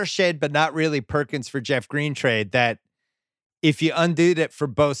watershed, but not really Perkins for Jeff Green trade that if you undid it for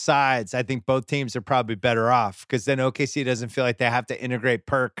both sides, I think both teams are probably better off because then OKC doesn't feel like they have to integrate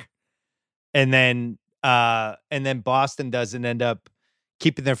Perk. And then Boston doesn't end up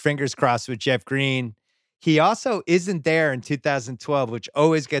keeping their fingers crossed with Jeff Green. He also isn't there in 2012, which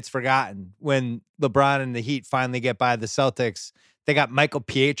always gets forgotten when LeBron and the Heat finally get by the Celtics. They got Michael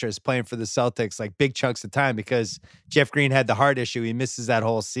Pietrus playing for the Celtics like big chunks of time because Jeff Green had the heart issue. He misses that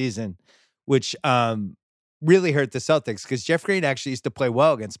whole season, which really hurt the Celtics because Jeff Green actually used to play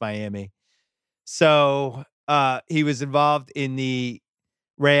well against Miami. So he was involved in the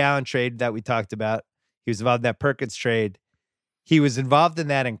Ray Allen trade that we talked about. He was involved in that Perkins trade. He was involved in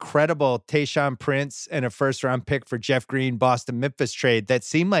that incredible Tayshaun Prince and a first-round pick for Jeff Green Boston-Memphis trade that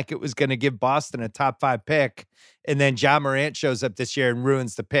seemed like it was going to give Boston a top 5 pick. And then Ja Morant shows up this year and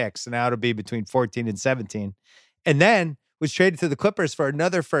ruins the pick. So now it'll be between 14 and 17. And then was traded to the Clippers for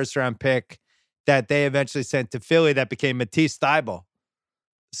another first-round pick that they eventually sent to Philly that became Matisse Thybulle.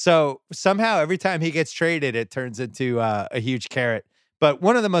 So somehow every time he gets traded, it turns into a huge carrot. But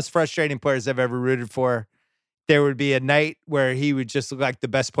one of the most frustrating players I've ever rooted for. There would be a night where he would just look like the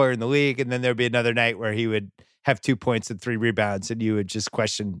best player in the league, and then there'd be another night where he would have 2 points and 3 rebounds, and you would just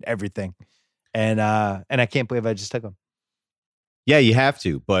question everything. And I can't believe I just took him. Yeah, you have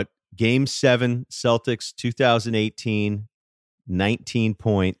to. But Game 7, Celtics, 2018, 19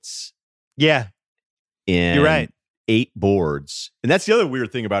 points. Yeah, and you're right. 8 boards. And that's the other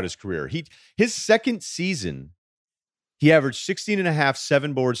weird thing about his career. His second season, he averaged 16.5,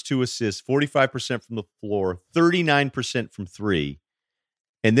 7 boards, 2 assists, 45% from the floor, 39% from 3.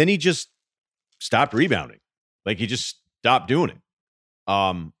 And then he just stopped rebounding. Like he just stopped doing it.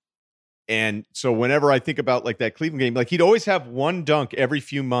 And so whenever I think about like that Cleveland game, like he'd always have one dunk every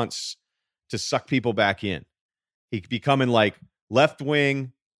few months to suck people back in. He'd be coming like left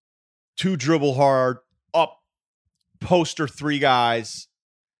wing, two dribble hard, up, poster three guys,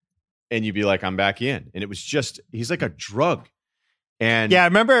 and you'd be like, I'm back in. And it was just, he's like a drug. And yeah, I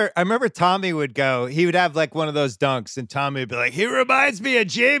remember Tommy would go, he would have like one of those dunks, and Tommy would be like, he reminds me of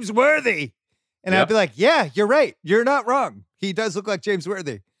James Worthy. And I'd be like, yeah, you're right. You're not wrong. He does look like James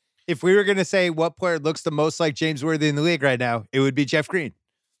Worthy. If we were going to say what player looks the most like James Worthy in the league right now, it would be Jeff Green.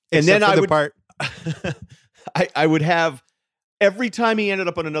 And then I would have, every time he ended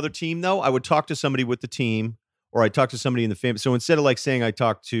up on another team, though, I would talk to somebody with the team, or I'd talk to somebody in the family. So instead of like saying I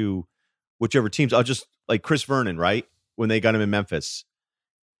talked to whichever teams, I'll just, like Chris Vernon, right? When they got him in Memphis,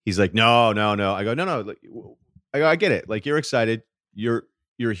 he's like, no. I go, no. Like, I go, I get it. Like, you're excited. You're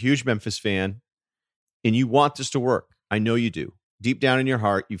a huge Memphis fan, and you want this to work. I know you do. Deep down in your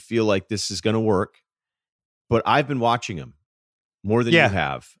heart, you feel like this is going to work. But I've been watching him more than you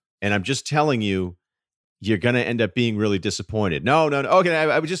have, and I'm just telling you, you're going to end up being really disappointed. No. Okay,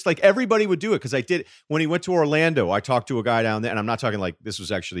 I would just like, everybody would do it, because I did. When he went to Orlando, I talked to a guy down there, and I'm not talking like this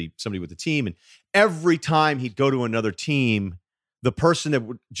was actually somebody with the team. And every time he'd go to another team, the person that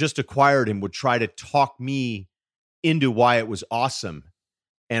just acquired him would try to talk me into why it was awesome.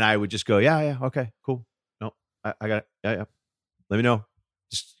 And I would just go, yeah, okay, cool. No, I got it. Yeah. Let me know.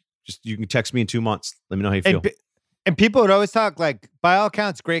 Just you can text me in 2 months. Let me know how you feel. And people would always talk like, by all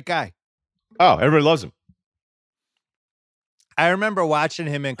accounts, great guy. Oh, everybody loves him. I remember watching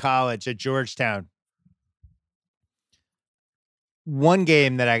him in college at Georgetown. One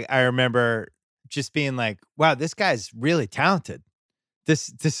game that I remember just being like, wow, this guy's really talented.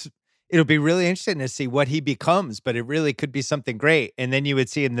 It'll be really interesting to see what he becomes, but it really could be something great. And then you would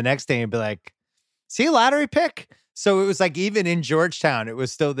see him the next day and be like, see a lottery pick? So it was like, even in Georgetown, it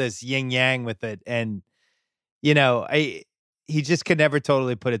was still this yin yang with it. And, you know, he just could never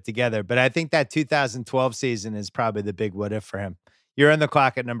totally put it together. But I think that 2012 season is probably the big what if for him. You're on the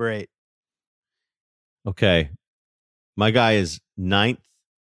clock at number 8. Okay. My guy is 9th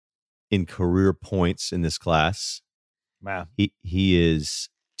in career points in this class. Wow. He is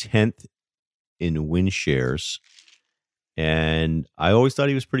 10th in win shares. And I always thought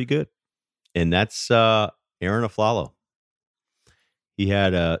he was pretty good. And that's Aaron Aflalo. He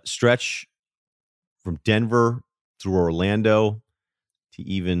had a stretch from Denver through Orlando to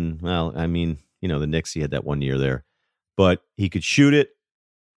even, well, I mean, you know, the Knicks, he had that 1 year there. But he could shoot it.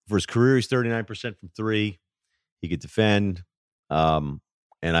 For his career, he's 39% from 3. He could defend. And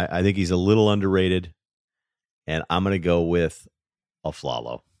I think he's a little underrated. And I'm going to go with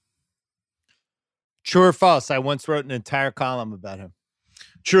Aflalo. True or false? I once wrote an entire column about him.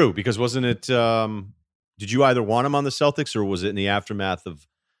 True, because wasn't it, did you either want him on the Celtics, or was it in the aftermath of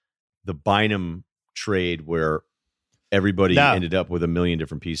the Bynum trade where everybody ended up with a million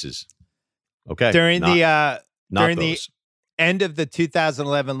different pieces? Okay. During the end of the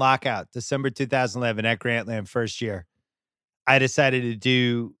 2011 lockout, December 2011 at Grantland, first year, I decided to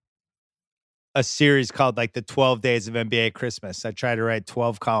do a series called like the 12 Days of NBA Christmas. I tried to write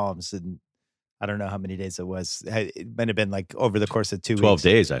 12 columns, and I don't know how many days it was. It might have been like over the course of 2 weeks. 12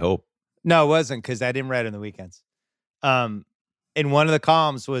 days, I hope. No, it wasn't, because I didn't write on the weekends. And one of the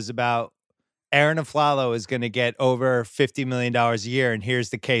columns was about Aaron Aflalo is going to get over $50 million a year, and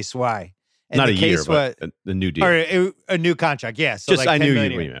here's the case why. And not a year, but the new deal. Or a new contract, yeah. So just, like, I knew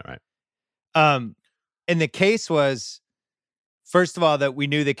you meant, right. And the case was, first of all, that we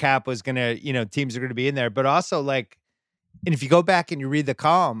knew the cap was going to, you know, teams are going to be in there, but also like, and if you go back and you read the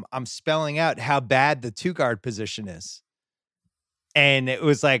column, I'm spelling out how bad the 2-guard position is. And it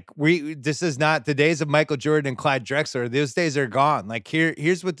was like, this is not the days of Michael Jordan and Clyde Drexler. Those days are gone. Like,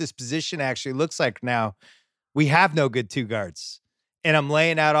 here's what this position actually looks like now. We have no good 2-guards. And I'm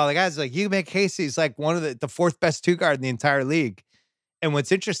laying out all the guys like, you make Casey's like one of the 4th best 2-guard in the entire league. And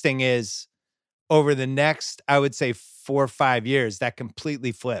what's interesting is over the next, I would say 4 or 5 years, that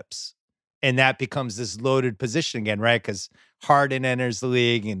completely flips. And that becomes this loaded position again, right? Because Harden enters the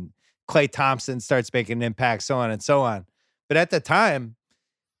league and Klay Thompson starts making an impact, so on and so on. But at the time,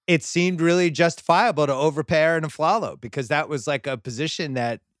 it seemed really justifiable to overpay Aaron Aflalo, because that was like a position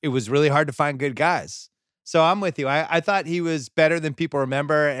that it was really hard to find good guys. So I'm with you. I thought he was better than people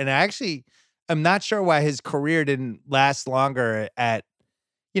remember. And I'm not sure why his career didn't last longer at,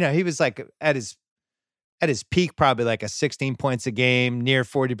 you know, he was like at his peak, probably like a 16 points a game, near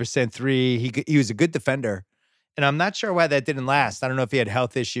 40% three. He was a good defender. And I'm not sure why that didn't last. I don't know if he had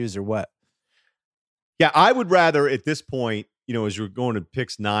health issues or what. Yeah, I would rather at this point, you know, as you're going to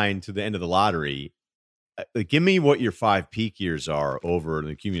picks 9 to the end of the lottery, give me what your 5 peak years are over an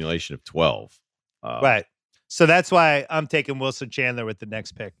accumulation of 12. Right. So that's why I'm taking Wilson Chandler with the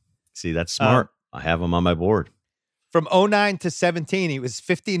next pick. See, that's smart. I have him on my board. From 09 to 17, he was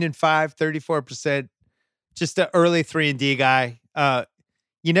 15-5, 34%. Just an early 3-and-D guy.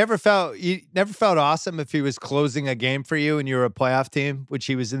 You never felt awesome if he was closing a game for you and you were a playoff team, which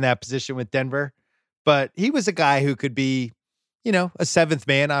he was in that position with Denver. But he was a guy who could be, a seventh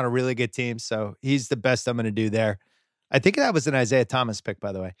man on a really good team. So he's the best I'm going to do there. I think that was an Isaiah Thomas pick,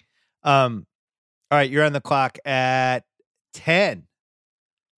 by the way. All right, you're on the clock at 10.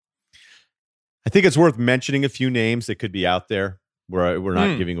 I think it's worth mentioning a few names that could be out there where we're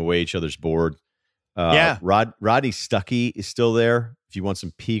not giving away each other's board. Rodney Stuckey is still there. If you want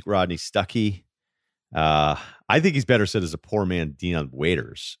some peak Rodney Stuckey, I think he's better set as a poor man Dion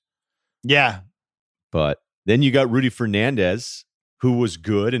Waiters. Yeah. But then you got Rudy Fernandez, who was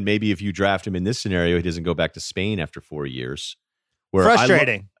good. And maybe if you draft him in this scenario, he doesn't go back to Spain after 4 years.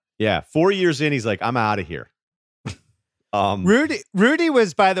 Frustrating. 4 years in, he's like, I'm out of here. Rudy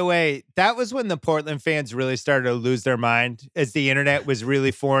was, by the way, that was when the Portland fans really started to lose their mind as the internet was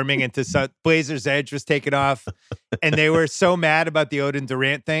really forming into Blazers Edge was taken off, and they were so mad about the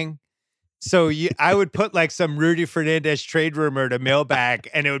Oden-Durant thing. So I would put like some Rudy Fernandez trade rumor to mailbag,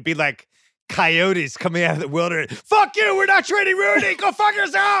 and it would be like coyotes coming out of the wilderness. Fuck you! We're not trading Rudy. Go fuck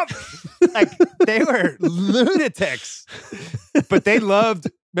yourself. Like they were lunatics, but they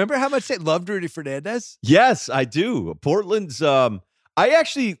loved. Remember how much they loved Rudy Fernandez? Yes, I do. Portland's I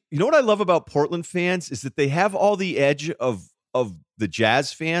actually, what I love about Portland fans is that they have all the edge of the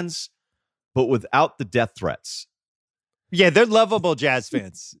Jazz fans, but without the death threats. Yeah, they're lovable Jazz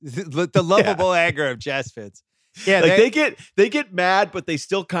fans. The lovable anger of Jazz fans. Yeah, like they get mad, but they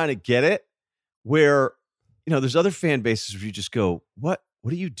still kind of get it. Where, there's other fan bases where you just go, what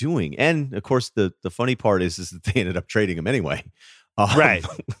are you doing? And of course, the funny part is that they ended up trading him anyway. Right.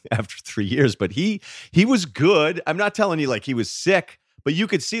 After 3 years, but he was good. I'm not telling you like he was sick, but you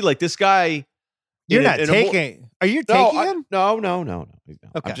could see like this guy. You're not taking. Are you taking him? No. Okay.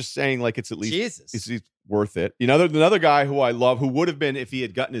 I'm just saying like it's at least it's worth it. Another guy who I love, who would have been if he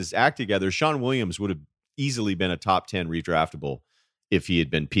had gotten his act together. Sean Williams would have easily been a top 10 redraftable if he had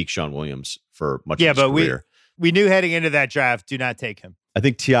been peak Sean Williams for much of his career. We knew heading into that draft, do not take him. I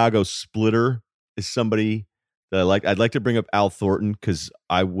think Tiago Splitter is somebody that I like. I'd like to bring up Al Thornton because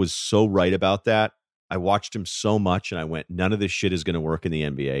I was so right about that. I watched him so much and I went, none of this shit is going to work in the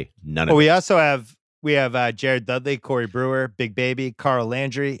NBA. None of it. We also have Jared Dudley, Corey Brewer, Big Baby, Carl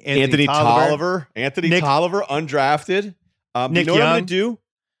Landry, Anthony Tolliver, undrafted. Nick Young. What I'm going to do?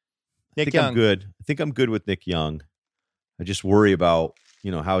 Nick Young. I'm good. I think I'm good with Nick Young. I just worry about,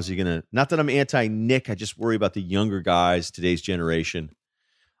 how is he going to, not that I'm anti-Nick, I just worry about the younger guys, today's generation.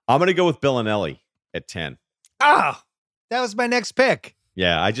 I'm going to go with Bellinelli at 10. Ah, that was my next pick.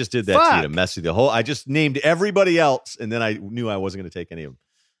 Yeah, I just did that to you to mess with the whole. I just named everybody else, and then I knew I wasn't going to take any of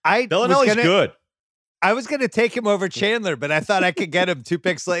them. Bellinelli's good. I was going to take him over Chandler, but I thought I could get him 2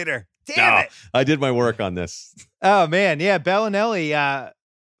 picks later. Damn it. I did my work on this. Oh, man. Yeah, Bellinelli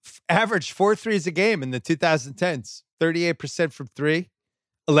averaged 4 threes a game in the 2010s, 38% from 3,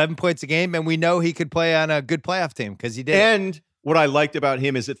 11 points a game, and we know he could play on a good playoff team because he did. And what I liked about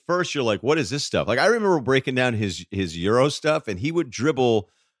him is at first you're like, what is this stuff? Like I remember breaking down his Euro stuff, and he would dribble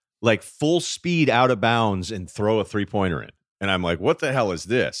like full speed out of bounds and throw a 3-pointer in. And I'm like, what the hell is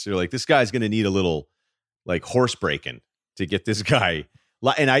this? You're like, this guy's going to need a little like horse breaking to get this guy.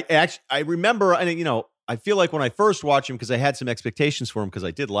 And I remember, and I feel like when I first watched him, because I had some expectations for him because I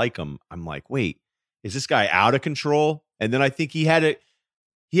did like him, I'm like, wait, is this guy out of control? And then I think he had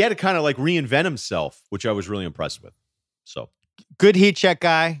to kind of like reinvent himself, which I was really impressed with. So. Good heat check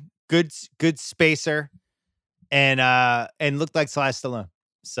guy, good spacer, and looked like Sly Stallone.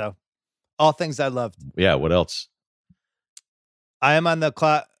 So, all things I loved. Yeah. What else? I am on the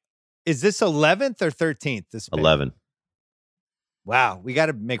clock. Is this 11th or 13th? This pick? 11. Wow, we got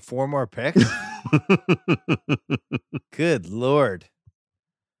to make 4 more picks. Good Lord.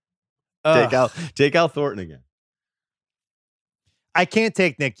 Take Al Thornton again. I can't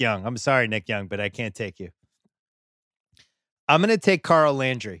take Nick Young. I'm sorry, Nick Young, but I can't take you. I'm going to take Carl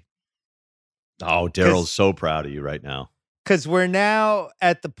Landry. Oh, Daryl's so proud of you right now. Because we're now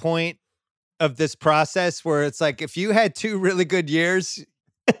at the point of this process where it's like, if you had 2 really good years,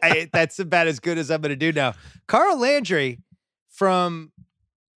 that's about as good as I'm going to do now. Carl Landry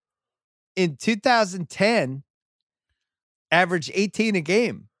in 2010 averaged 18 a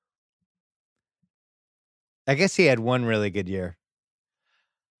game. I guess he had 1 really good year.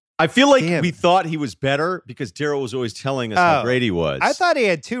 I feel like we thought he was better because Daryl was always telling us how great he was. I thought he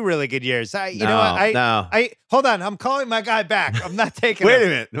had 2 really good years. Hold on. I'm calling my guy back. I'm not taking him. Wait a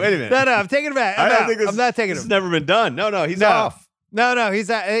minute. No, I'm taking him back. I'm not taking him. This has never been done. No, he's off. No, he's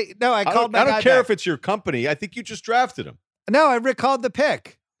no. I called. I don't care if it's your company. I think you just drafted him. No, I recalled the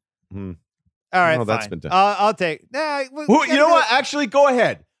pick. Hmm. All right, Well, fine. that's been done. I'll take. Nah, You know what? Actually, go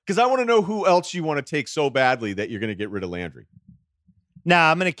ahead because I want to know who else you want to take so badly that you're going to get rid of Landry.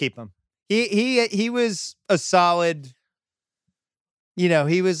 Nah, I'm going to keep him. He was a solid.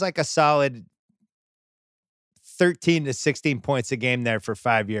 He was like a solid 13 to 16 points a game there for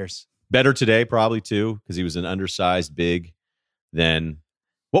 5 years. Better today, probably too, because he was an undersized big. Then,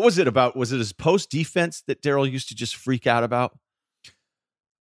 what was it about? Was it his post defense that Daryl used to just freak out about?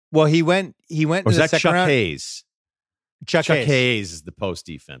 Well, he went. Or Was was that second Chuck round. Hayes? Chuck Hayes is the post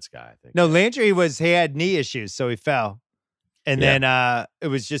defense guy, I think. No, Landry he had knee issues, so he fell, and then it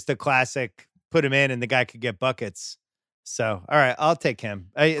was just a classic. Put him in, and the guy could get buckets. So, all right, I'll take him.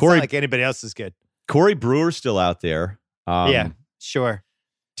 It's not like anybody else is good. Corey Brewer's still out there. Yeah, sure.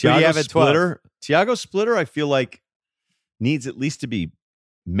 Tiago Splitter, I feel like needs at least to be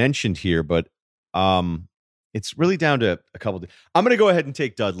mentioned here, but it's really down to a couple. I'm going to go ahead and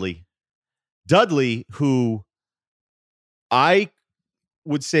take Dudley. Dudley, who I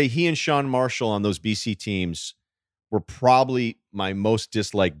would say he and Sean Marshall on those BC teams were probably my most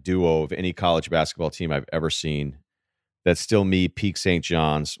disliked duo of any college basketball team I've ever seen. That's still me, Peak St.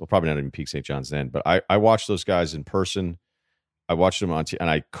 John's. Well, probably not even Peak St. John's then, but I watched those guys in person. I watched them on and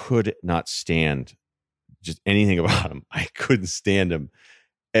I could not stand just anything about them. I couldn't stand them.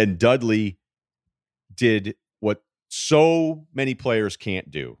 And Dudley did what so many players can't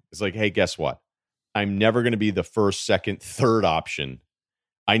do. It's like, hey, guess what? I'm never going to be the first, second, third option.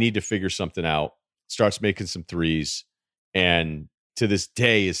 I need to figure something out. Starts making some threes. And to this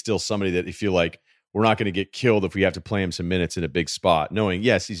day is still somebody that you feel like we're not going to get killed if we have to play him some minutes in a big spot. Knowing,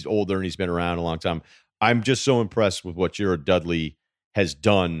 yes, he's older and he's been around a long time. I'm just so impressed with what Jared Dudley has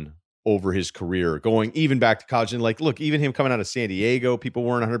done over his career, going even back to college. And look, even him coming out of San Diego, people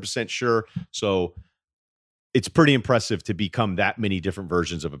weren't 100% sure. So it's pretty impressive to become that many different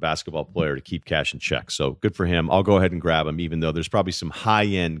versions of a basketball player to keep cash in check. So good for him. I'll go ahead and grab him, even though there's probably some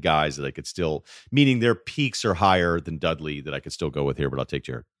high-end guys that I could still, meaning their peaks are higher than Dudley, that I could still go with here, but I'll take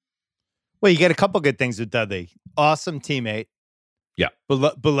Jared. Well, you get a couple good things with Dudley. Awesome teammate. Yeah.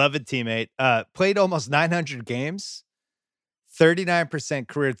 Beloved teammate. Played almost 900 games. 39%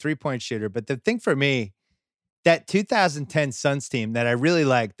 career three-point shooter. But the thing for me, that 2010 Suns team that I really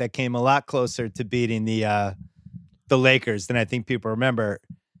liked, that came a lot closer to beating the Lakers than I think people remember.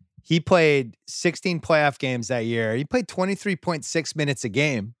 He played 16 playoff games that year. He played 23.6 minutes a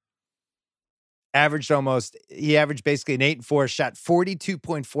game. He averaged basically an 8 and 4, shot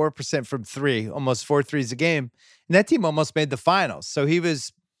 42.4% from three, almost 4 threes a game. And that team almost made the finals. So he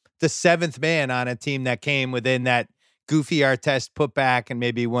was the seventh man on a team that came within that goofy Artest putback and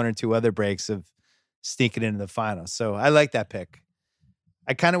maybe one or two other breaks of sneaking into the finals. So I like that pick.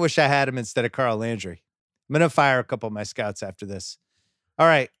 I kind of wish I had him instead of Carl Landry. I'm going to fire a couple of my scouts after this. All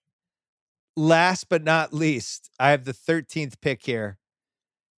right. Last but not least, I have the 13th pick here.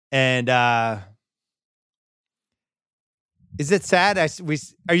 And is it sad?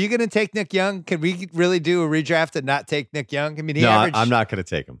 Are you going to take Nick Young? Can we really do a redraft and not take Nick Young? I mean, I'm not going to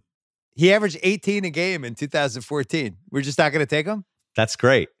take him. He averaged 18 a game in 2014. We're just not going to take him? That's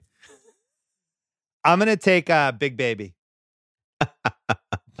great. I'm going to take Big Baby.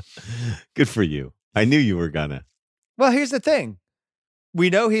 Good for you. I knew you were going to. Well, here's the thing. We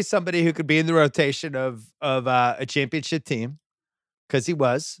know he's somebody who could be in the rotation of a championship team because he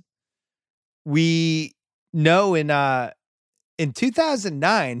was. We know in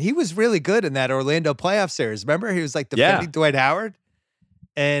 2009, he was really good in that Orlando playoff series. Remember? He was like defending Dwight Howard.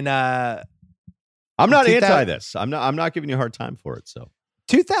 And I'm not anti this. I'm not giving you a hard time for it. So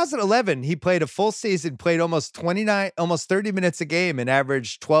 2011, he played a full season, played almost 30 minutes a game and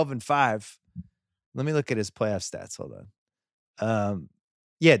averaged 12 and 5. Let me look at his playoff stats. Hold on.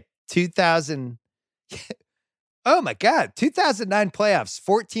 2000. Oh my God. 2009 playoffs,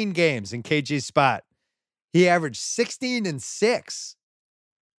 14 games in KG's spot. He averaged 16 and 6.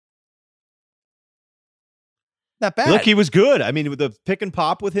 Not bad. Look, he was good. I mean, with the pick and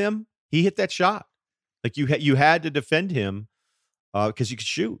pop with him, he hit that shot. Like you had to defend him because he could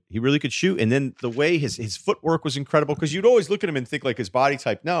shoot. He really could shoot. And then the way his footwork was incredible because you'd always look at him and think like his body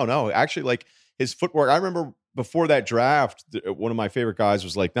type. No, actually like his footwork. I remember before that draft, one of my favorite guys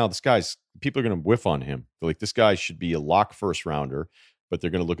was like, no, people are going to whiff on him. They're like, this guy should be a lock first rounder, but they're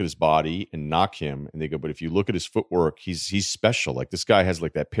going to look at his body and knock him. And they go, but if you look at his footwork, he's special. Like this guy has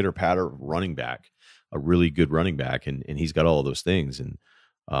like that pitter patter running back. A really good running back, and he's got all of those things. And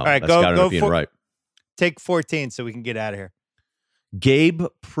all right, that's got to end up being right. Take 14 so we can get out of here. Gabe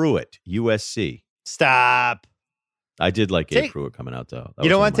Pruitt, USC. Stop. I did like Gabe Pruitt coming out, though. You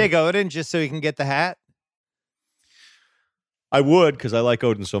don't want to take Oden just so he can get the hat? I would, because I like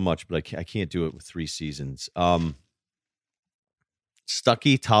Oden so much, but I can't do it with 3 seasons.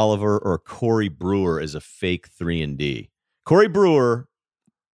 Stuckey, Tolliver, or Corey Brewer is a fake 3-and-D. Corey Brewer,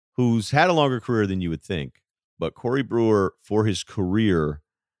 who's had a longer career than you would think, but Corey Brewer, for his career,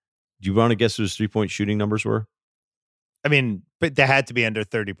 do you want to guess what his 3-point shooting numbers were? I mean, but they had to be under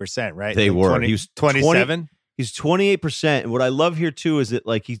 30%, right? They were. 20, he was 27? He's 28%. And what I love here, too, is that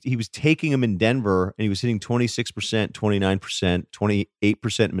like he was taking him in Denver, and he was hitting 26%, 29%,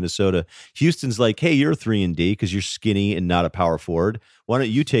 28% in Minnesota. Houston's like, hey, you're a 3-and-D because you're skinny and not a power forward. Why don't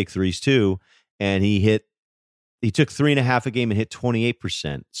you take threes, too? And he took 3.5 a game and hit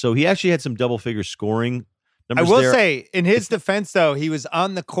 28%. So he actually had some double-figure scoring numbers. I will say, in his defense, though, he was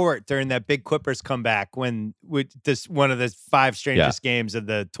on the court during that big Clippers comeback when one of the 5 strangest games of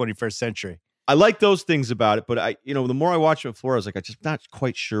the 21st century. I like those things about it, but the more I watch him at Florida, I was like, I'm just not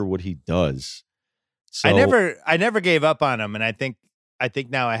quite sure what he does. So I never gave up on him, and I think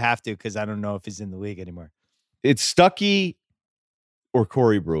now I have to because I don't know if he's in the league anymore. It's Stuckey or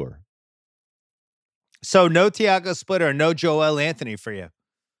Corey Brewer. So no Thiago Splitter, no Joel Anthony for you.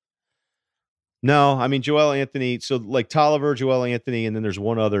 No, I mean Joel Anthony. So like Tolliver, Joel Anthony, and then there's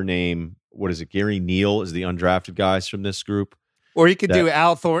one other name. What is it? Gary Neal is the undrafted guys from this group. Or you could do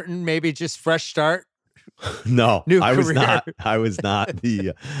Al Thornton, maybe just fresh start. No, I was not. I was not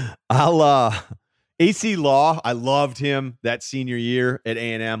the. AC Law. I loved him that senior year at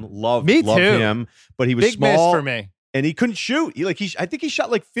A&M. Loved him, but he was big small miss for me, and he couldn't shoot. I think he shot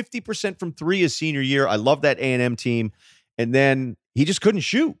like 50% from 3 his senior year. I love that A&M team, and then he just couldn't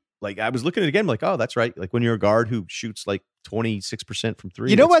shoot. Like I was looking at it again, like, oh, that's right. Like when you're a guard who shoots like 26% from 3,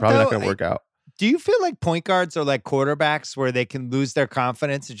 you know what? Probably though, not going to work out. Do you feel like point guards are like quarterbacks where they can lose their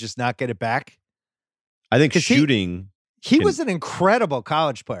confidence and just not get it back? I think shooting. He was an incredible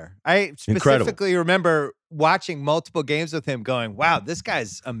college player. I specifically remember watching multiple games with him going, wow, this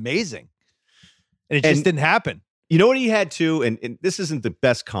guy's amazing. And it just didn't happen. You know what he had too? And this isn't the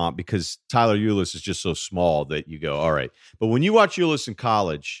best comp because Tyler Ulis is just so small that you go, all right. But when you watch Ulis in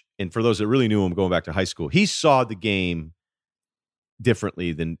college, and for those that really knew him going back to high school, he saw the game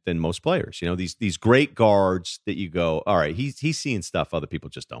differently than most players. These great guards that you go, all right, he's seeing stuff other people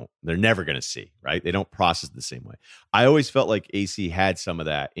just don't. They're never going to see, right? They don't process it the same way. I always felt like AC had some of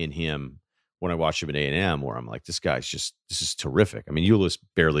that in him when I watched him at A&M, where I'm like, this is terrific. I mean, Ulis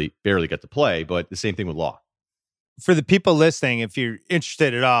barely got to play, but the same thing with Law. For the people listening, if you're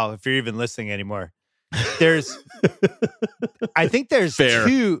interested at all, if you're even listening anymore, I think there's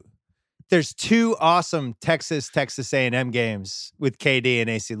Fair. There's 2 awesome Texas A&M games with KD and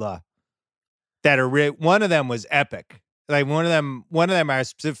AC Law that are one of them was epic. Like one of them I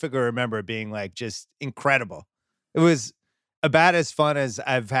specifically remember being like just incredible. It was about as fun as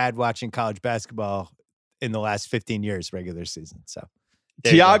I've had watching college basketball in the last 15 years regular season. So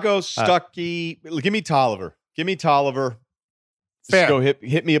Thiago Stuckey, give me Tolliver. Fair. Just go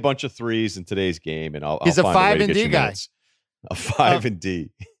hit me a bunch of threes in today's game, and He's I'll a find 5-and-D guy. Minutes. A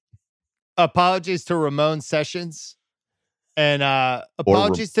 5-and-D. Apologies to Ramon Sessions, and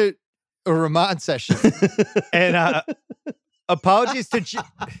apologies to Ramon Sessions, and apologies to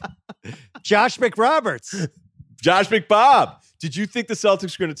Josh McRoberts. Josh McBob. Did you think the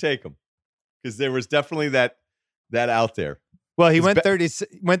Celtics were going to take him? Because there was definitely that out there. Well, he went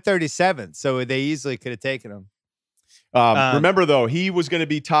 37, so they easily could have taken him. Remember, though, he was going to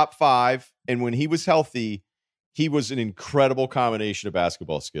be top 5, and when he was healthy, he was an incredible combination of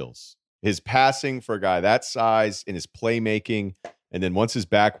basketball skills. His passing for a guy that size and his playmaking, and then once his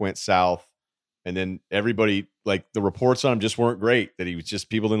back went south, and then everybody, like the reports on him just weren't great, that he was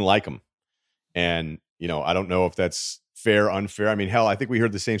just, people didn't like him. And, I don't know if that's fair, unfair. I mean, hell, I think we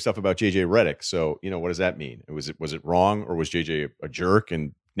heard the same stuff about JJ Redick. So, what does that mean? Was it wrong, or was JJ a jerk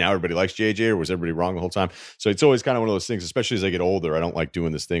and now everybody likes JJ, or was everybody wrong the whole time? So it's always kind of one of those things, especially as I get older. I don't like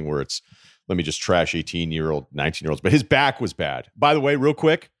doing this thing where it's, let me just trash 18-year-old, 19-year-olds. But his back was bad. By the way, real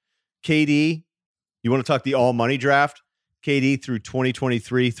quick, KD, you want to talk the all money draft? KD through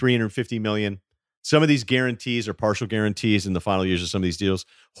 2023, $350 million. Some of these guarantees are partial guarantees in the final years of some of these deals.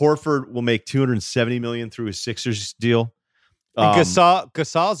 Horford will make $270 million through his Sixers deal. And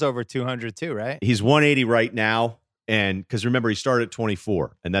Gasol's over 200 too, right? He's 180 right now. And because remember, he started at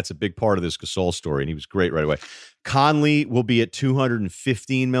 24, and that's a big part of this Gasol story, and he was great right away. Conley will be at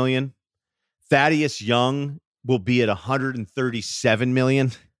 $215 million. Thaddeus Young will be at $137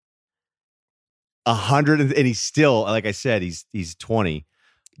 million. And he's still, like I said, he's 20.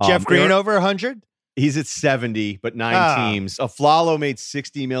 Jeff Green over 100? He's at 70, but 9 teams. Aflalo made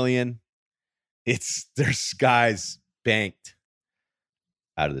 $60 million. There's guys banked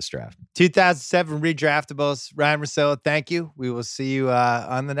out of this draft. 2007 ReDraftables. Ryen, Russillo, thank you. We will see you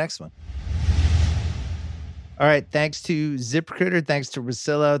on the next one. All right. Thanks to ZipRecruiter. Thanks to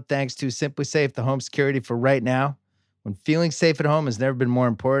Russillo. Thanks to Simply Safe, the home security for right now. When feeling safe at home has never been more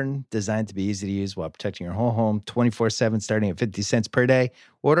important, designed to be easy to use while protecting your whole home 24/7, starting at 50 cents per day.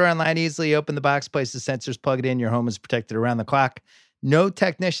 Order online easily, open the box, place the sensors, plug it in. Your home is protected around the clock. No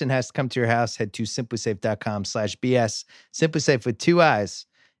technician has to come to your house. Head to simplysafe.com/BS. SimpliSafe with 2 eyes,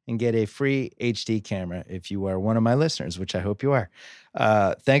 and get a free HD camera if you are one of my listeners, which I hope you are.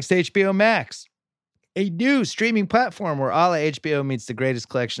 Thanks to HBO Max, a new streaming platform where all of HBO meets the greatest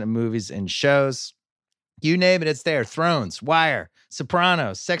collection of movies and shows. You name it, it's there. Thrones, Wire,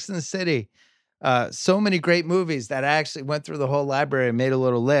 Sopranos, Sex and the City. So many great movies that I actually went through the whole library and made a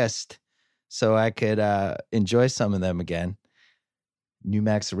little list so I could enjoy some of them again. New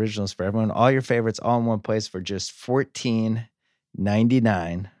Max Originals for everyone. All your favorites all in one place for just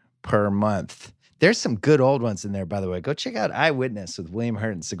 $14.99 per month. There's some good old ones in there, by the way. Go check out Eyewitness with William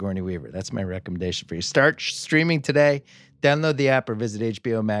Hurt and Sigourney Weaver. That's my recommendation for you. Start streaming today. Download the app or visit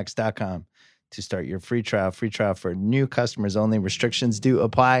hbomax.com to start your free trial. Free trial for new customers only. Restrictions do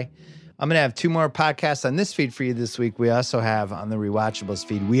apply. I'm going to have 2 more podcasts on this feed for you this week. We also have on the Rewatchables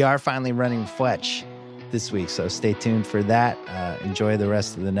feed. We are finally running Fletch this week, so stay tuned for that. Enjoy the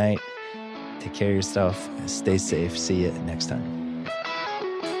rest of the night. Take care of yourself. Stay safe. See you next time.